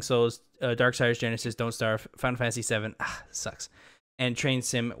 Crossing Souls, Darksiders Genesis, Don't Starve, Final Fantasy 7. Sucks. And Train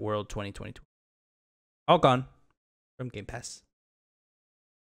Sim World 2022. All gone from Game Pass.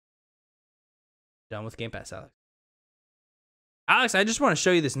 Done with Game Pass, Alex. Alex, I just want to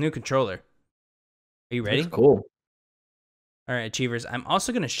show you this new controller. Are you ready? That's cool. All right, Achievers. I'm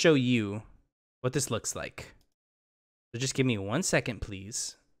also going to show you what this looks like. So just give me 1 second,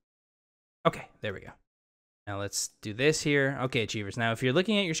 please. Okay, there we go. Now let's do this here. Okay, Achievers. Now, if you're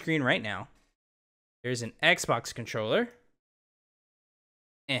looking at your screen right now, there's an Xbox controller.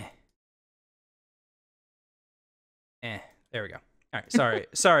 There we go. All right,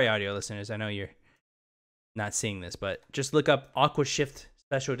 sorry, audio listeners. I know you're not seeing this, but just look up Aqua Shift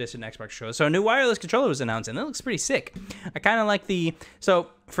Special Edition Xbox controller. So a new wireless controller was announced, and it looks pretty sick. I kind of like the... So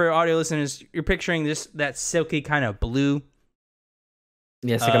for audio listeners, you're picturing that silky kind of blue.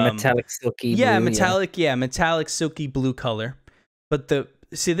 Yeah, it's like a metallic silky blue. Metallic silky blue color. But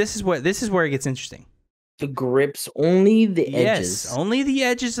this is where it gets interesting. The grips, only the edges. Yes, only the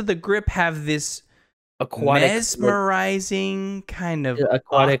edges of the grip have this aquatic, mesmerizing kind of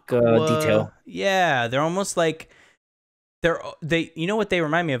aquatic detail. Yeah, they're almost like they. You know what they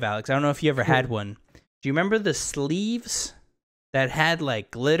remind me of, Alex? I don't know if you ever had one. Do you remember the sleeves that had like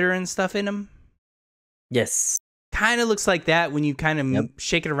glitter and stuff in them? Yes. Kind of looks like that when you kind of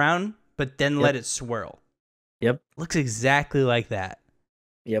shake it around, but then let it swirl. Yep. Looks exactly like that.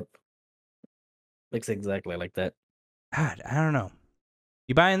 Yep. Looks exactly like that. God, I don't know.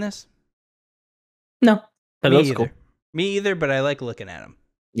 You buying this? No. That looks cool. Me either, but I like looking at them.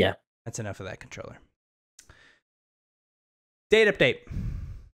 Yeah. That's enough of that controller. Date update.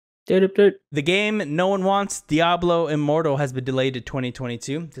 The game no one wants, Diablo Immortal, has been delayed to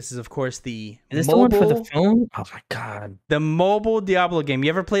 2022. This is, of course, Is this the one for the phone? Oh my god. The mobile Diablo game. You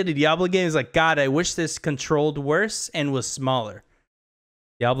ever played a Diablo game? It's like, God, I wish this controlled worse and was smaller.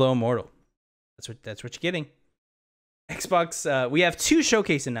 Diablo Immortal. That's what you're getting. Xbox, we have 2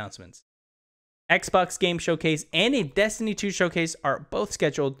 showcase announcements. Xbox Game Showcase and a Destiny 2 showcase are both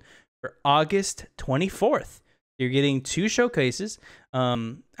scheduled for August 24th. You're getting 2 showcases.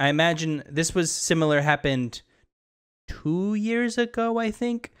 I imagine this was similar, happened 2 years ago, I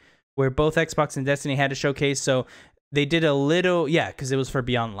think, where both Xbox and Destiny had a showcase. So they did a little, because it was for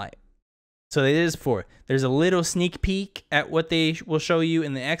Beyond Light. So it is there's a little sneak peek at what they will show you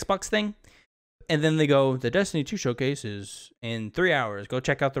in the Xbox thing. And then they go, the Destiny 2 showcase is in 3 hours. Go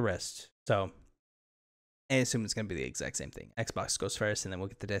check out the rest. So I assume it's going to be the exact same thing. Xbox goes first, and then we'll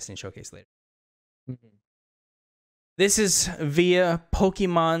get the Destiny showcase later. Mm-hmm. This is via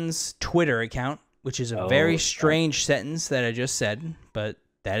Pokemon's Twitter account, which is a very strange sentence that I just said, but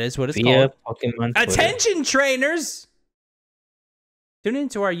that is what it's called. Pokemon Attention, trainers! Tune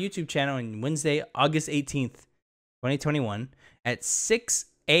into our YouTube channel on Wednesday, August 18th, 2021 at 6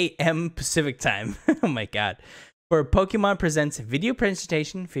 a.m. Pacific time. Oh my god. For Pokemon Presents video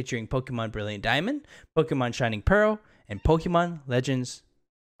presentation featuring Pokemon Brilliant Diamond, Pokemon Shining Pearl, and Pokemon Legends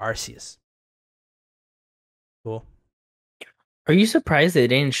Arceus. Cool. Are you surprised they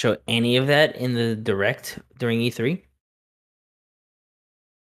didn't show any of that in the Direct during E3?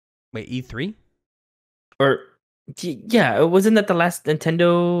 Wait, E3? Or yeah, wasn't that the last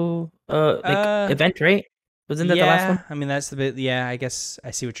Nintendo event, right? Wasn't that the last one? I mean, that's the bit. Yeah, I guess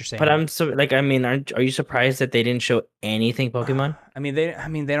I see what you're saying. But I'm so are you surprised that they didn't show anything Pokemon?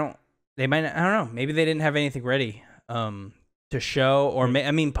 They don't. They might. I don't know. Maybe they didn't have anything ready to show, or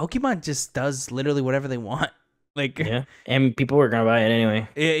Pokemon just does literally whatever they want. Like, yeah, and people were gonna buy it anyway.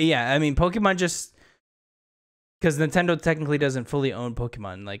 Yeah, I mean, Pokemon just because Nintendo technically doesn't fully own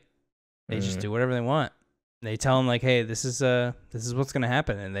Pokemon. Like, they just do whatever they want. They tell them like, "Hey, this is what's gonna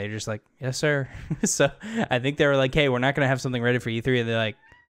happen," and they're just like, "Yes, sir." So I think they were like, "Hey, we're not gonna have something ready for E3," and they're like,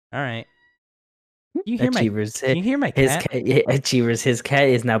 "All right." You hear my cat? Achievers, his cat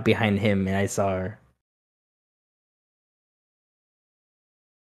is now behind him, and I saw her.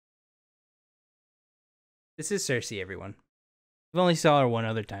 This is Cersei, everyone. I've only saw her one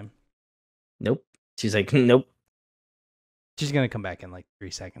other time. Nope. She's like, nope. She's gonna come back in like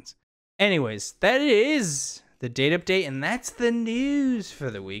 3 seconds. Anyways, that is the date update, and that's the news for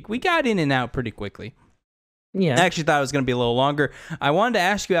the week. We got in and out pretty quickly. Yeah. I actually thought it was going to be a little longer. I wanted to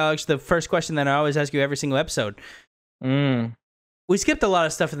ask you, Alex, the first question that I always ask you every single episode. We skipped a lot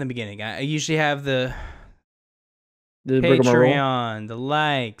of stuff in the beginning. I usually have the Patreon, the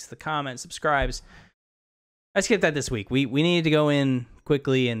likes, the comments, subscribes. I skipped that this week. We needed to go in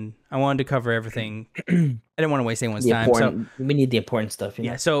quickly, and I wanted to cover everything. I didn't want to waste anyone's time. So we need the important stuff.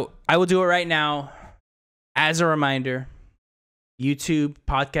 Yeah, so I will do it right now. As a reminder, YouTube,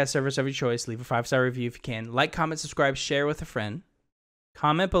 podcast service of your choice. Leave a 5-star review if you can. Like, comment, subscribe, share with a friend.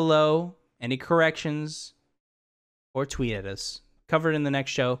 Comment below any corrections or tweet at us. Cover it in the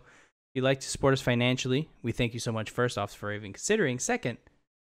next show. If you'd like to support us financially, we thank you so much, first off, for even considering. Second,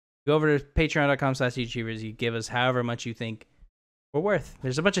 go over to patreon.com/YouTubers. You give us however much you think we're worth.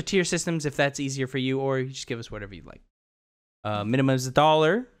 There's a bunch of tier systems if that's easier for you, or you just give us whatever you like. Minimum is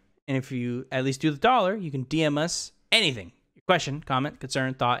 $1. And if you at least do the $1, you can DM us anything, question, comment,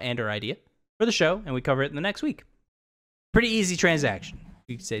 concern, thought, and or idea for the show, and we cover it in the next week. Pretty easy transaction.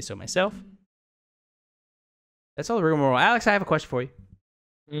 You could say so myself. That's all the rigmarole. Alex, I have a question for you.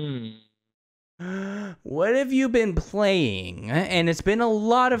 What have you been playing? And it's been a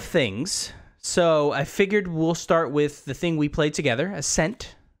lot of things. So I figured we'll start with the thing we played together,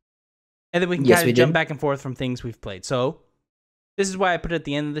 Ascent. And then we can kind of jump back and forth from things we've played. So this is why I put it at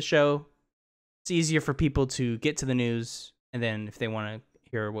the end of the show. It's easier for people to get to the news. And then if they want to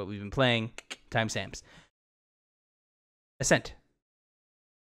hear what we've been playing, timestamps. Ascent.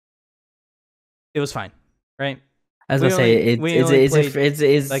 It was fine, right? I was gonna say,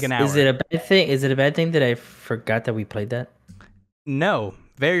 is like an hour. Is it a bad thing? Is it a bad thing that I forgot that we played that? No,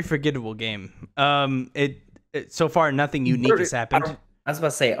 very forgettable game. It so far nothing unique has happened. I was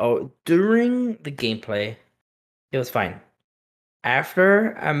about to say, during the gameplay, it was fine.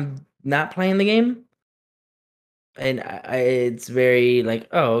 After I'm not playing the game, and it's very like,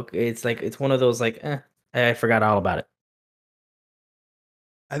 it's one of those like, I forgot all about it.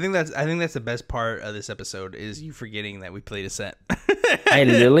 I think that's the best part of this episode is you forgetting that we played Ascent. I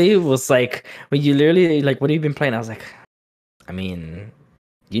literally was like, when you literally like, what have you been playing? I was like, I mean,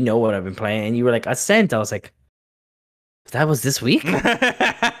 you know what I've been playing, and you were like, Ascent. I was like, that was this week.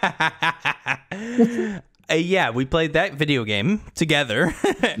 Yeah, we played that video game together.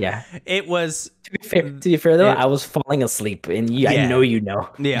 Yeah, it was. To be fair though, I was falling asleep, and I know you know.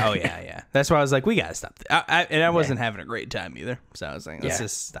 Yeah, oh yeah. That's why I was like, we gotta stop. I wasn't having a great time either, so I was like, let's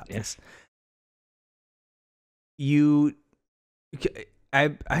just stop this.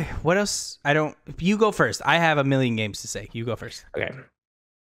 What else? You go first. I have a million games to say. You go first. Okay.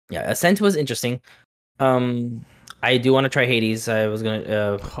 Yeah, Ascent was interesting. I do want to try Hades. I was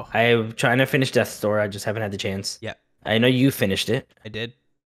gonna. I'm trying to finish Death's Door. I just haven't had the chance. Yeah. I know you finished it. I did.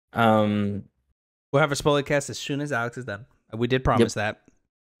 We'll have a spoiler cast as soon as Alex is done. We did promise that.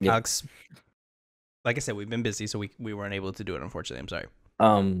 Yep. Alex, like I said, we've been busy, so we weren't able to do it. Unfortunately, I'm sorry.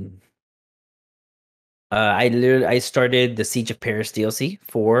 I started the Siege of Paris DLC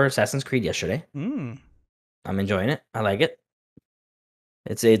for Assassin's Creed yesterday. I'm enjoying it. I like it.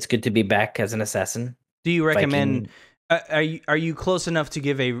 It's good to be back as an assassin. Do you recommend? Are you close enough to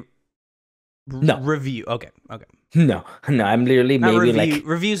give a review? Okay. No. I'm literally maybe like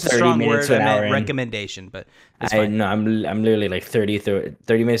review's a strong word. I meant recommendation, but it's fine. No, I'm literally like 30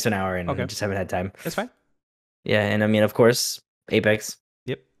 minutes to an hour, and I just haven't had time. That's fine. Yeah, and I mean, of course, Apex.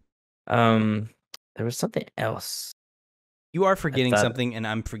 Yep. There was something else. You are forgetting something, and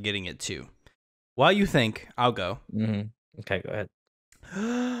I'm forgetting it too. While you think, I'll go. Okay, go ahead.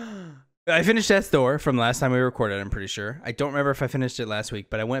 I finished Death's Door from last time we recorded, I'm pretty sure. I don't remember if I finished it last week,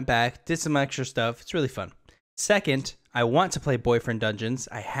 but I went back, did some extra stuff. It's really fun. Second, I want to play Boyfriend Dungeons.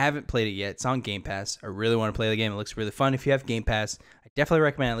 I haven't played it yet. It's on Game Pass. I really want to play the game. It looks really fun. If you have Game Pass, I definitely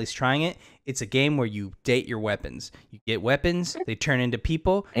recommend at least trying it. It's a game where you date your weapons. You get weapons, they turn into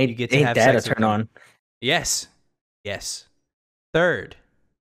people, and you get to have sex with them. On. Yes. Third,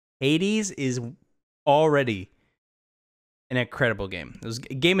 Hades is already an incredible game. It was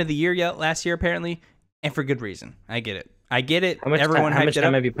Game of the Year last year, apparently, and for good reason. I get it. How much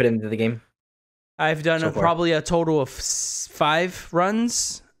time have you put into the game? I've done probably a total of 5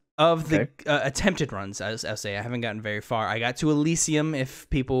 runs of the attempted runs. I'll say I haven't gotten very far. I got to Elysium. If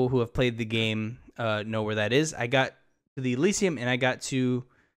people who have played the game know where that is, I got to the Elysium, and I got to.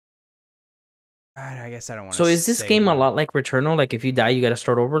 I guess I don't want to. So is this game a lot like Returnal? Like if you die, you got to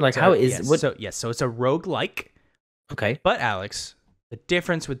start over. Like how is what? So it's a roguelike. Okay. But Alex, the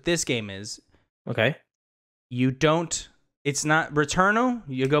difference with this game is, you don't. It's not Returnal.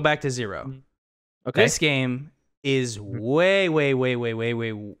 You go back to 0. Okay. This game is way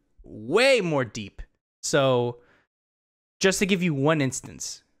more deep. So, just to give you one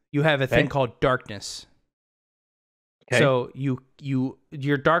instance, you have a thing called darkness. Okay. So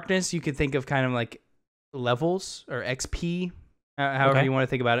your darkness, you could think of kind of like levels or XP, however you want to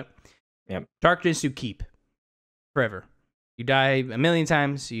think about it. Yep. Darkness you keep forever. You die a million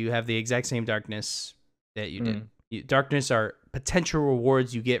times, you have the exact same darkness that you did. Darkness are potential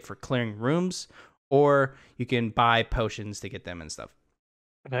rewards you get for clearing rooms, or you can buy potions to get them and stuff.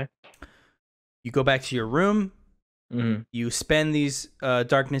 Okay. You go back to your room. You spend these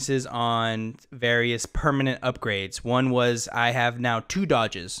darknesses on various permanent upgrades. One was I have now 2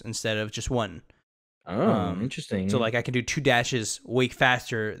 dodges instead of just 1. Oh, interesting. So like I can do 2 dashes way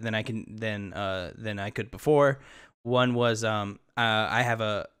faster than I could before. One was I have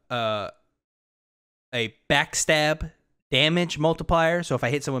a backstab damage multiplier. So if I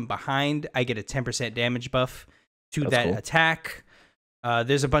hit someone behind, I get a 10% damage buff to that attack.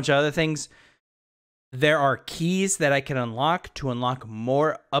 There's a bunch of other things. there are keys that I can unlock to unlock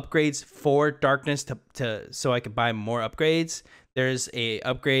more upgrades for darkness so I can buy more upgrades. There's a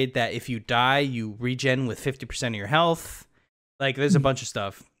upgrade that if you die, you regen with 50% of your health. Like, there's a bunch of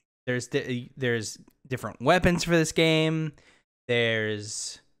stuff. There's different weapons for this game.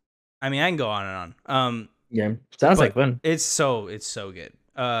 I mean, I can go on and on. Yeah, sounds like fun. It's so good.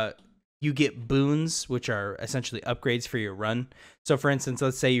 You get boons, which are essentially upgrades for your run. So, for instance,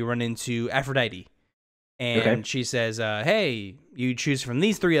 let's say you run into Aphrodite, and she says, "Hey, you choose from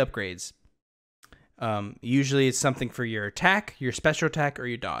these 3 upgrades." Usually, it's something for your attack, your special attack, or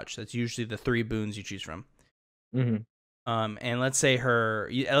your dodge. That's usually the 3 boons you choose from. And let's say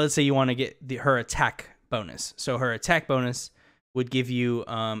you want to get her attack bonus. So her attack bonus would give you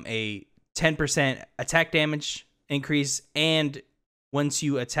a 10% attack damage increase, and once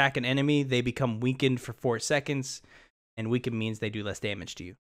you attack an enemy, they become weakened for 4 seconds, and weakened means they do less damage to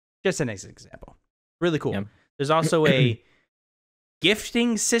you. Just an example. Really cool. Yeah. There's also a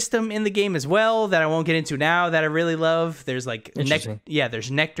gifting system in the game as well that I won't get into now that I really love. There's like there's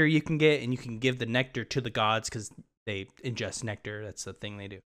nectar you can get, and you can give the nectar to the gods because they ingest nectar. That's the thing they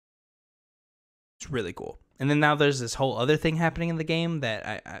do. It's really cool. And then now there's this whole other thing happening in the game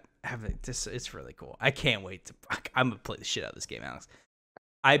that I have. It's really cool. I can't wait to. I'm gonna play the shit out of this game, Alex.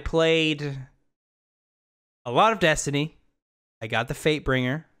 I played a lot of Destiny. I got the Fate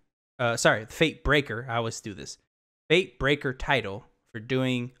Breaker. I always do this. Fate Breaker title for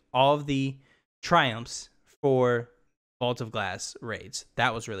doing all of the triumphs for Vault of Glass raids.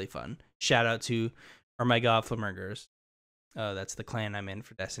 That was really fun. Shout out to Are My God Flamurgers. That's the clan I'm in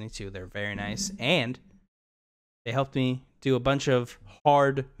for Destiny 2. They're very nice. And they helped me do a bunch of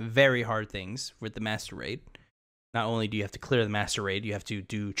very hard things with the Master Raid. Not only do you have to clear the Master Raid, you have to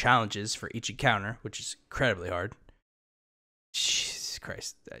do challenges for each encounter, which is incredibly hard. Jesus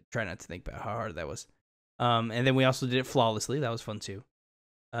Christ. I try not to think about how hard that was. And then we also did it flawlessly. That was fun too.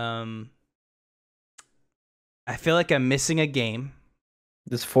 I feel like I'm missing a game.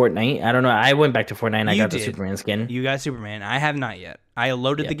 This Fortnite? I don't know. I went back to Fortnite and I got the Superman skin. You got Superman. I have not yet. I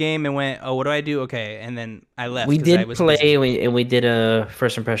loaded the game and went, oh, what do I do? Okay. And then I left. We did play and we did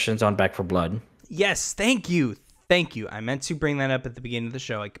first impressions on Back 4 Blood. Yes. Thank you. Thank you. I meant to bring that up at the beginning of the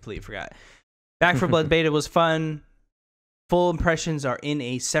show. I completely forgot. Back 4 Blood beta was fun. Full impressions are in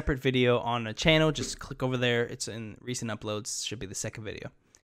a separate video on a channel. Just click over there. It's in recent uploads. Should be the second video.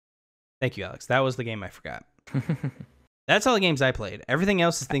 Thank you, Alex. That was the game I forgot. That's all the games I played. Everything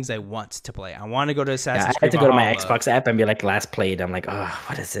else is things I want to play. I want to go to Assassin's Creed Valhalla. I had to go to my Xbox app and be like, last played. I'm like, oh,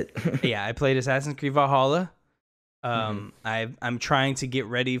 what is it? Yeah, I played Assassin's Creed Valhalla. I'm trying to get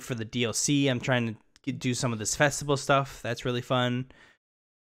ready for the DLC. I'm trying to do some of this festival stuff. That's really fun.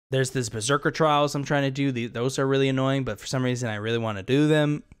 There's this Berserker Trials I'm trying to do. Those are really annoying, but for some reason I really want to do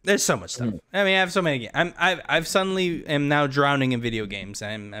them. There's so much stuff. I mean, I have so many games. I've suddenly am now drowning in video games.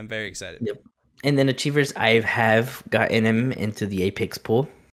 I'm very excited. Yep. And then Achievers, I have gotten him into the Apex pool.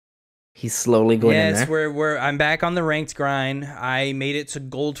 He's slowly going in there. I'm back on the ranked grind. I made it to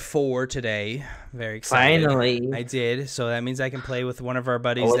Gold 4 today. Very excited. Finally. I did. So that means I can play with one of our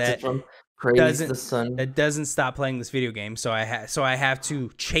buddies that doesn't stop playing this video game. So I have to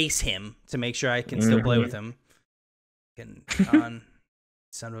chase him to make sure I can still play with him.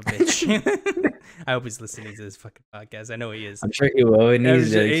 Son of a bitch. I hope he's listening to this fucking podcast. I know he is. I'm sure he will. And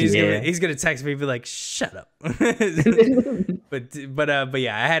he's gonna text me and be like, shut up. but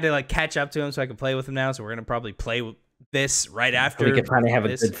yeah, I had to like catch up to him so I can play with him now. So we're gonna probably play this right after. We could finally have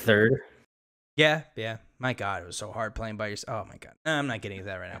a good third. Yeah. My God, it was so hard playing by yourself. Oh my God. I'm not getting into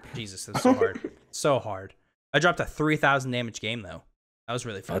that right now. Jesus, that's so hard. So hard. I dropped a 3,000 damage game though. That was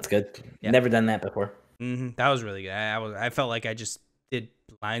really fun. That's good. Yeah. Never done that before. That was really good. I felt like I just did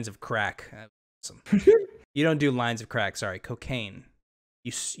lines of crack. Awesome. You don't do lines of crack. Sorry, cocaine.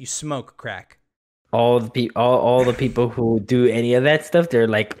 You smoke crack. All the people who do any of that stuff, they're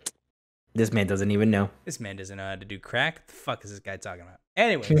like, this man doesn't even know. This man doesn't know how to do crack. What the fuck is this guy talking about?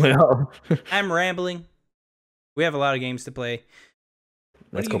 Anyways, I'm rambling. We have a lot of games to play.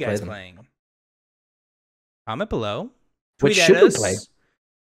 What are you guys playing? Comment below. What should we play?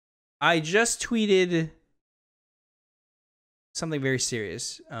 I just tweeted something very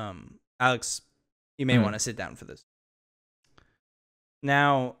serious. Alex, you may want to sit down for this.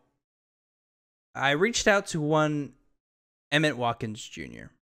 Now, I reached out to one Emmett Watkins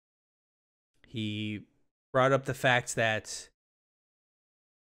Jr. He brought up the fact that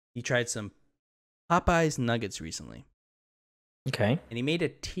he tried some Popeye's nuggets recently. Okay. And he made a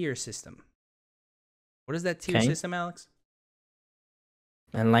tier system. What is that tier system, Alex?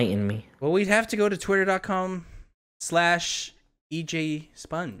 Enlighten me. Well, we'd have to go to twitter.com/EJ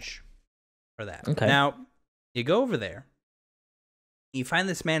Sponge. for that. Okay. Now, you go over there. You find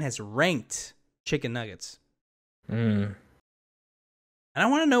this man has ranked chicken nuggets. Mm. And I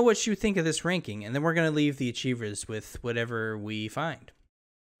want to know what you think of this ranking, and then we're going to leave the achievers with whatever we find.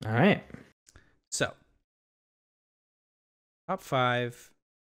 All right. So, top 5.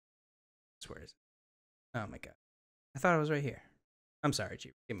 Where is it? Oh my god. I thought it was right here. I'm sorry,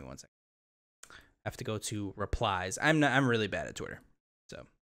 Chief. Give me 1 second. I have to go to replies. I'm really bad at Twitter. So,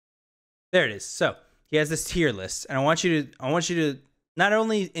 there it is. So, he has this tier list, and I want you to not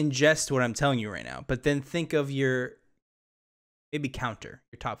only ingest what I'm telling you right now, but then think of your maybe counter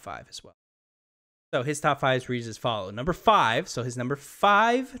your top 5 as well. So his top 5 reads as follows. Number 5, so his number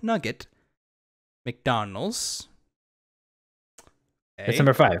 5 nugget, McDonald's. Okay. It's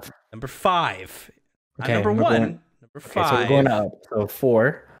number 5. Number 5. Okay, Number 1. Number 5. Okay, so we're going up. So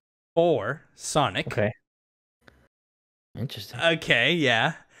 4. 4, Sonic. Okay. Interesting. Okay,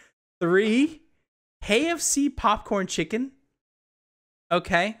 yeah. 3, KFC popcorn chicken.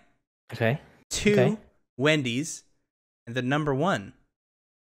 Okay. Okay. 2, okay. Wendy's. And the number 1,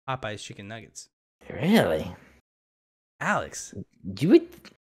 Popeye's chicken nuggets. Really? Alex.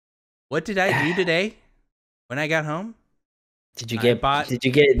 What did I do today when I got home? Did you get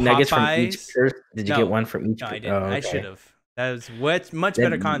nuggets from each person? Did you get one from each? No, I didn't. Oh, okay. I should have. That was much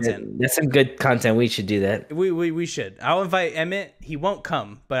better content. That's some good content. We should do that. We should. I'll invite Emmett. He won't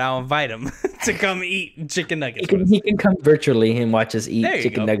come, but I'll invite him to come eat chicken nuggets. He can come virtually and watch us eat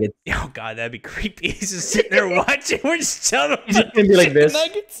chicken nuggets. Oh god, that'd be creepy. He's just sitting there watching. We're just telling him He's just gonna be like this.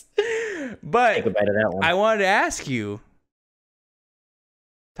 Nuggets. But take a bite of that one. I wanted to ask you.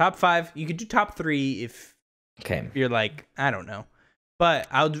 Top 5. You could do top 3 if you're like, I don't know. But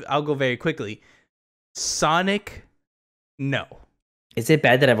I'll go very quickly. Sonic, no. Is it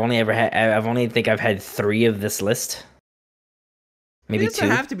bad that I've only had 3 of this list? Maybe 2. It doesn't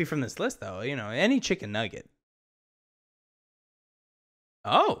have to be from this list though. You know, any chicken nugget.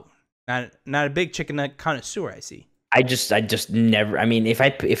 Oh, not a big chicken nugget connoisseur, I see. I just never. I mean, if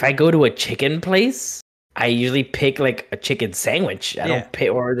I go to a chicken place, I usually pick like a chicken sandwich. I don't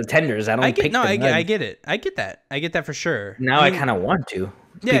pick, or the tenders. I get it. I get that for sure. Now I kind of want to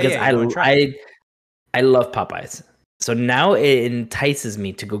because I love Popeyes. So now it entices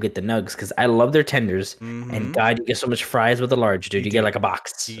me to go get the nugs because I love their tenders. Mm-hmm. And God, you get so much fries with a large, dude. You get like a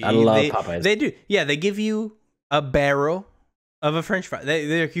box. I love Popeyes. They do. Yeah, they give you a barrel of a French fry.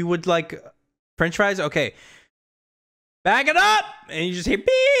 You would like French fries? Okay. Back it up! And you just hear beep,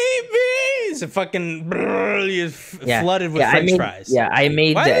 beep. It's a fucking flooded with French fries. Yeah, I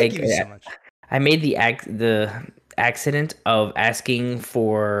made Why do they give you so much? I made the accident of asking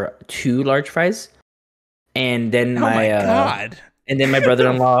for 2 large fries. And then my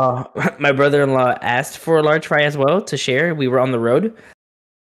brother-in-law asked for a large fry as well to share. We were on the road.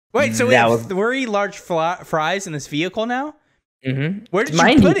 Wait, so we're eating large fries in this vehicle now? Mm-hmm. Where did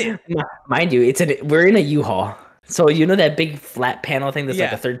you put it? Mind you, we're in a U-Haul. So you know that big flat panel thing that's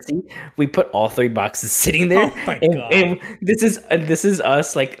like a third seat? We put all 3 boxes sitting there. Oh my god! And this is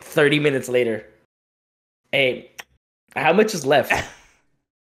us like 30 minutes later. Hey, how much is left?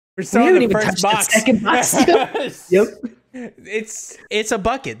 We haven't even touched the second box. Yep. It's a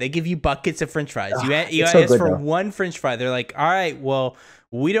bucket. They give you buckets of French fries. You ask for one French fry. They're like, all right, well,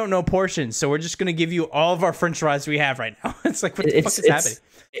 we don't know portions, so we're just gonna give you all of our French fries we have right now. It's like, what the fuck is happening?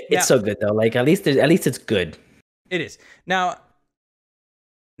 It's so good though. Like at least it's good. It is. Now,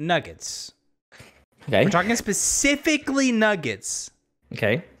 nuggets. Okay. We're talking specifically nuggets.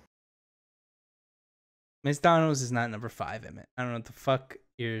 Okay. McDonald's is not number 5, Emmett. I don't know what the fuck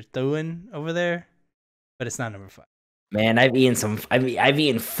you're doing over there, but it's not number 5. Man, I've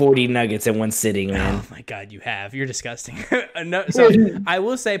eaten 40 nuggets in one sitting, man. Oh my god, you have. You're disgusting. No, so I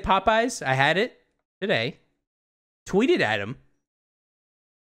will say Popeyes, I had it today. Tweeted at him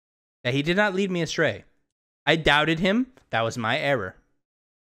that he did not lead me astray. I doubted him. That was my error.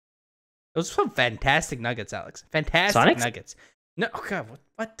 Those are some fantastic nuggets, Alex. Fantastic nuggets. No, oh god,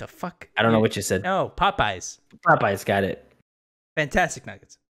 what the fuck? I don't know what you said. No, Popeyes. Popeyes, got it. Fantastic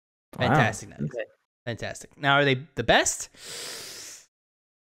nuggets. Fantastic nuggets. Okay. Fantastic. Now, are they the best?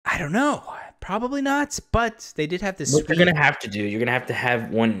 I don't know. Probably not, but they did have this. What you're gonna have to do, you're gonna have to have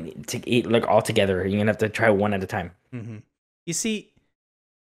one to eat like all together. You're gonna have to try one at a time. Mm-hmm. You see,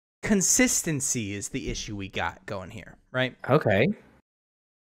 consistency is the issue we got going here, right? Okay.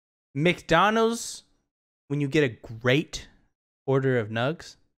 McDonald's, when you get a great order of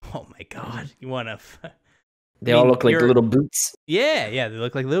nugs, oh my god, you want to. They all look like little boots. Yeah, they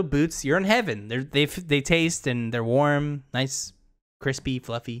look like little boots. You're in heaven. They taste and they're warm, nice, crispy,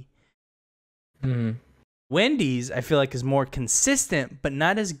 fluffy. Mm-hmm. Wendy's, I feel like, is more consistent, but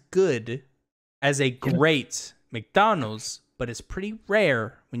not as good as a great McDonald's, but it's pretty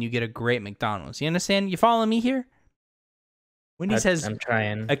rare when you get a great McDonald's. You understand? You following me here? Wendy's has. I'm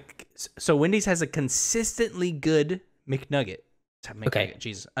trying. So Wendy's has a consistently good McNugget. Okay.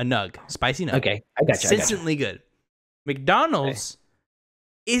 Jesus, a nug, spicy nug. Okay, I got you. Consistently good. McDonald's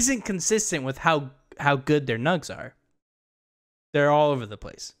isn't consistent with how good their nugs are. They're all over the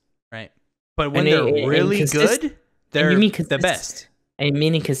place, right? But when they're really good, they're the best. And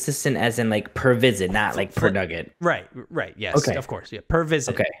meaning consistent as in like per visit, not like per nugget. Right. Yes, of course. Yeah, per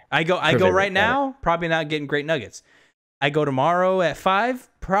visit. Okay. I go right now, probably not getting great nuggets. I go tomorrow at 5,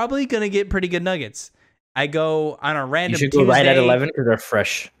 probably gonna get pretty good nuggets. I go on a random Tuesday. You should go right at 11 because they're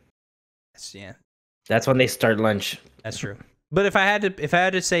fresh. Yeah. That's when they start lunch. That's true. But if I had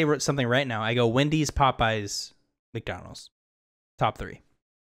to say something right now, I go Wendy's, Popeyes, McDonald's, top 3.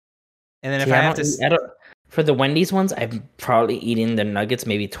 And then for the Wendy's ones, I've probably eaten the nuggets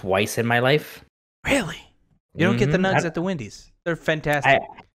maybe twice in my life. Really? You don't get the nugs at the Wendy's? They're fantastic.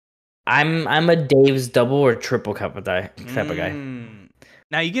 I'm a Dave's double or triple type of guy.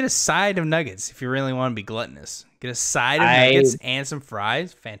 Now you get a side of nuggets if you really want to be gluttonous. Get a side of nuggets and some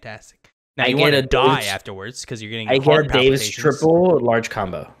fries. Fantastic. Now you want to die afterwards because you're getting heart palpitations. I get a Dave's triple large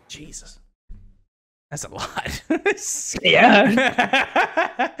combo. Jesus. That's a lot.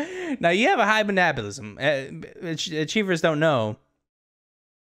 Yeah. Now you have a high metabolism. Achievers don't know.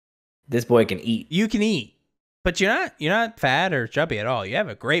 This boy can eat. You can eat. But you're not fat or chubby at all. You have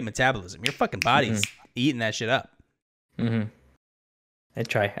a great metabolism. Your fucking body's eating that shit up. Mm-hmm. I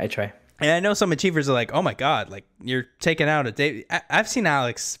try. And I know some achievers are like, oh my God, like you're taking out a day. I've seen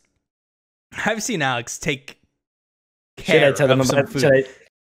Alex take care of some food.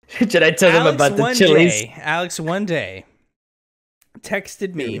 Should I tell them about the Chili's? Alex one day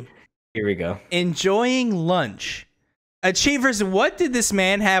texted me. Here we go. Enjoying lunch. Achievers, what did this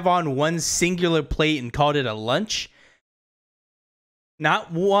man have on one singular plate and called it a lunch?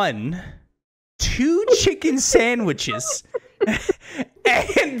 Not 1, 2 chicken sandwiches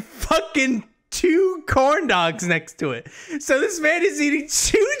and fucking 2 corn dogs next to it. So this man is eating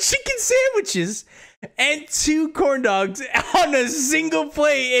 2 chicken sandwiches and 2 corn dogs on a single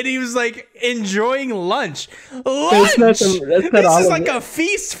plate, and he was like enjoying lunch. Lunch. This is like a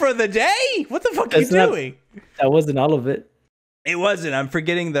feast for the day. What the fuck are you doing? That wasn't all of it. It wasn't. I'm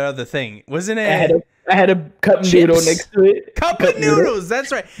forgetting the other thing. Wasn't it? I had a cup noodle next to it. Cup of noodles.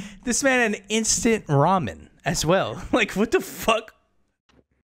 That's right. This man had an instant ramen as well. Like, what the fuck?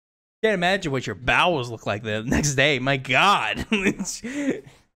 Can't imagine what your bowels look like the next day. My God. The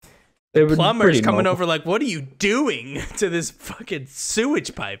plumber's coming over like, what are you doing to this fucking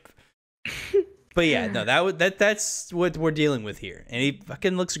sewage pipe? But yeah, no, that's what we're dealing with here. And he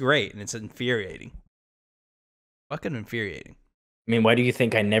fucking looks great, and it's infuriating. Fucking infuriating. I mean, why do you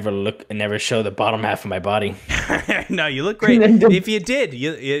think I never show the bottom half of my body? No, you look great. If you did,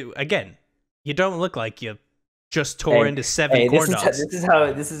 you don't look like you just tore into 7 corn dogs.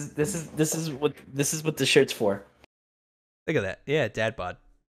 This is what the shirt's for. Look at that. Yeah, dad bod.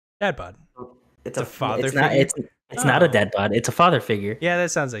 Dad bod. It's a father figure. It's not a dad bod. It's a father figure. Yeah,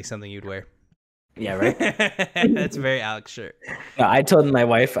 that sounds like something you'd wear. Yeah, right? That's a very Alex shirt. No, I told my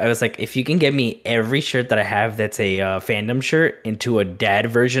wife, I was like, if you can get me every shirt that I have that's a fandom shirt into a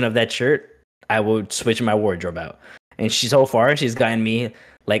dad version of that shirt, I will switch my wardrobe out. And she's gotten me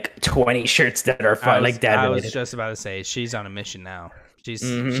like 20 shirts that are like dad related. I was just about to say, she's on a mission now.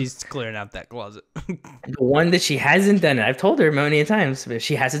 She's clearing out that closet. The one that she hasn't done it, I've told her many times, but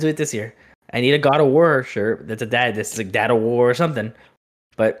she has to do it this year. I need a God of War shirt that's a dad. This is like Dad of War or something.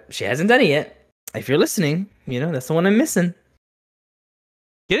 But she hasn't done it yet. If you're listening, that's the one I'm missing.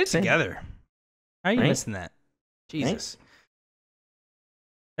 Get it together. How are you missing that? Jesus. Right?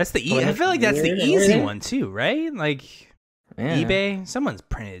 That's the I feel like that's the easy one too, right? Like eBay. Someone's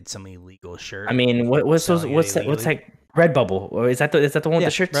printed some illegal shirt. I mean, what's that? Redbubble. Or is that the one with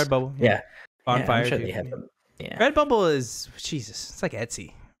the shirts? Redbubble. Yeah. Bonfire. I'm sure they have them. Yeah. Redbubble is Jesus. It's like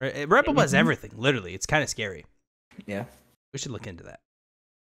Etsy. Redbubble has everything. Literally, it's kind of scary. Yeah. We should look into that.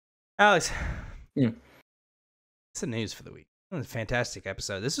 Alex. What's the news for the week? It was a fantastic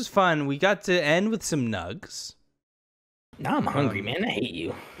episode. This was fun. We got to end with some nugs. Now I'm hungry, man. I hate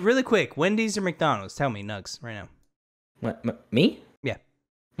you. Really quick, Wendy's or McDonald's? Tell me, nugs, right now. What? Me? Yeah.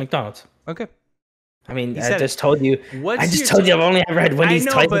 McDonald's. Okay. I mean, I just told you. I've only ever had Wendy's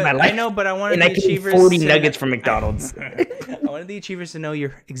twice in my life. I know, but I wanted the Achievers 40 nuggets from McDonald's. I wanted the Achievers to know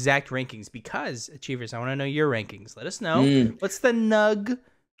your exact rankings because, Achievers, I want to know your rankings. Let us know. What's the nug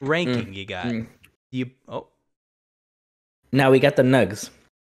ranking you got? Now we got the nugs.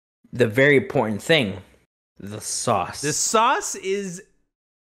 The very important thing, the sauce. The sauce is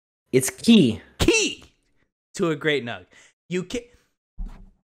It's key. Key to a great nug. You can.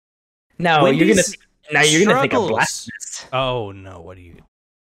 Now you're gonna think of blasphemous. Oh no! What do you?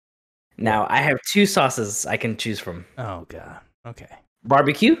 Now I have 2 sauces I can choose from. Oh god. Okay.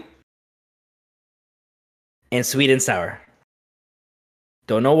 Barbecue and sweet and sour.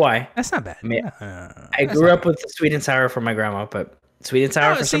 Don't know why. That's not bad. I grew up with sweet and sour from my grandma, but sweet and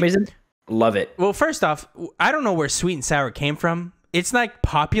sour some reason, love it. Well, first off, I don't know where sweet and sour came from. It's like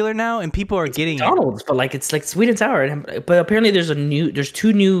popular now, and people are getting McDonald's, but like it's like sweet and sour. But apparently, there's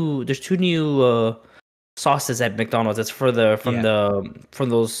two new sauces at McDonald's. It's from those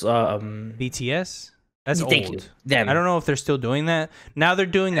BTS. That's old. Them. I don't know if they're still doing that. Now they're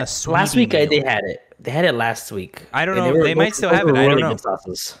doing a sweet. Last week they had it. They had it last week. I don't know. They might still have it. I don't know.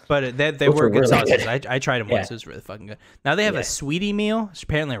 Sauces. But they were good sauces. I tried them once. It was really fucking good. Now they have a sweetie meal. It's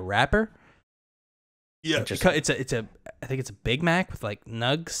apparently a wrapper. Yeah, it's a. I think it's a Big Mac with like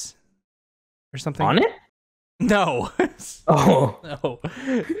nugs or something on it. No. Oh no.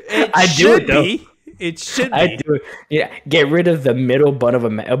 I do it though. It should be. I do it. Yeah, get rid of the middle bun of a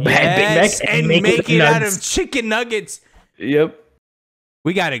Big Mac and make it out of chicken nuggets. Yep.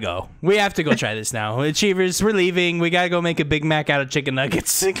 We gotta go. We have to go try this now. Achievers, we're leaving. We gotta go make a Big Mac out of chicken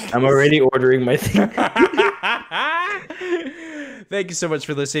nuggets. I'm already ordering my thing. Thank you so much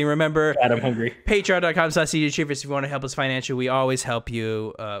for listening. Remember, God, I'm hungry. Patreon.com/Achievers. If you want to help us financially, we always help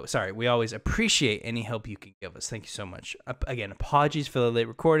you. We always appreciate any help you can give us. Thank you so much. Again, apologies for the late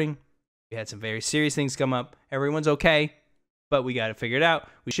recording. We had some very serious things come up. Everyone's okay, but we got to figure it out.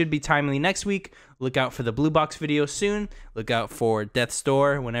 We should be timely next week. Look out for the Blue Box video soon. Look out for Death's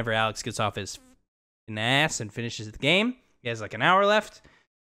Door whenever Alex gets off his ass and finishes the game. He has like an hour left.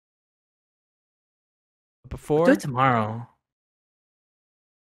 Before I'll do it tomorrow.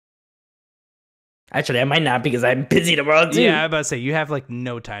 Actually, I might not because I'm busy tomorrow too. Yeah, I'm about to say you have like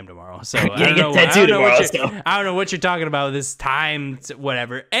no time tomorrow. So I don't know what you're talking about. This time,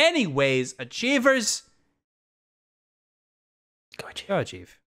 whatever. Anyways, Achievers, go achieve. Go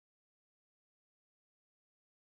achieve.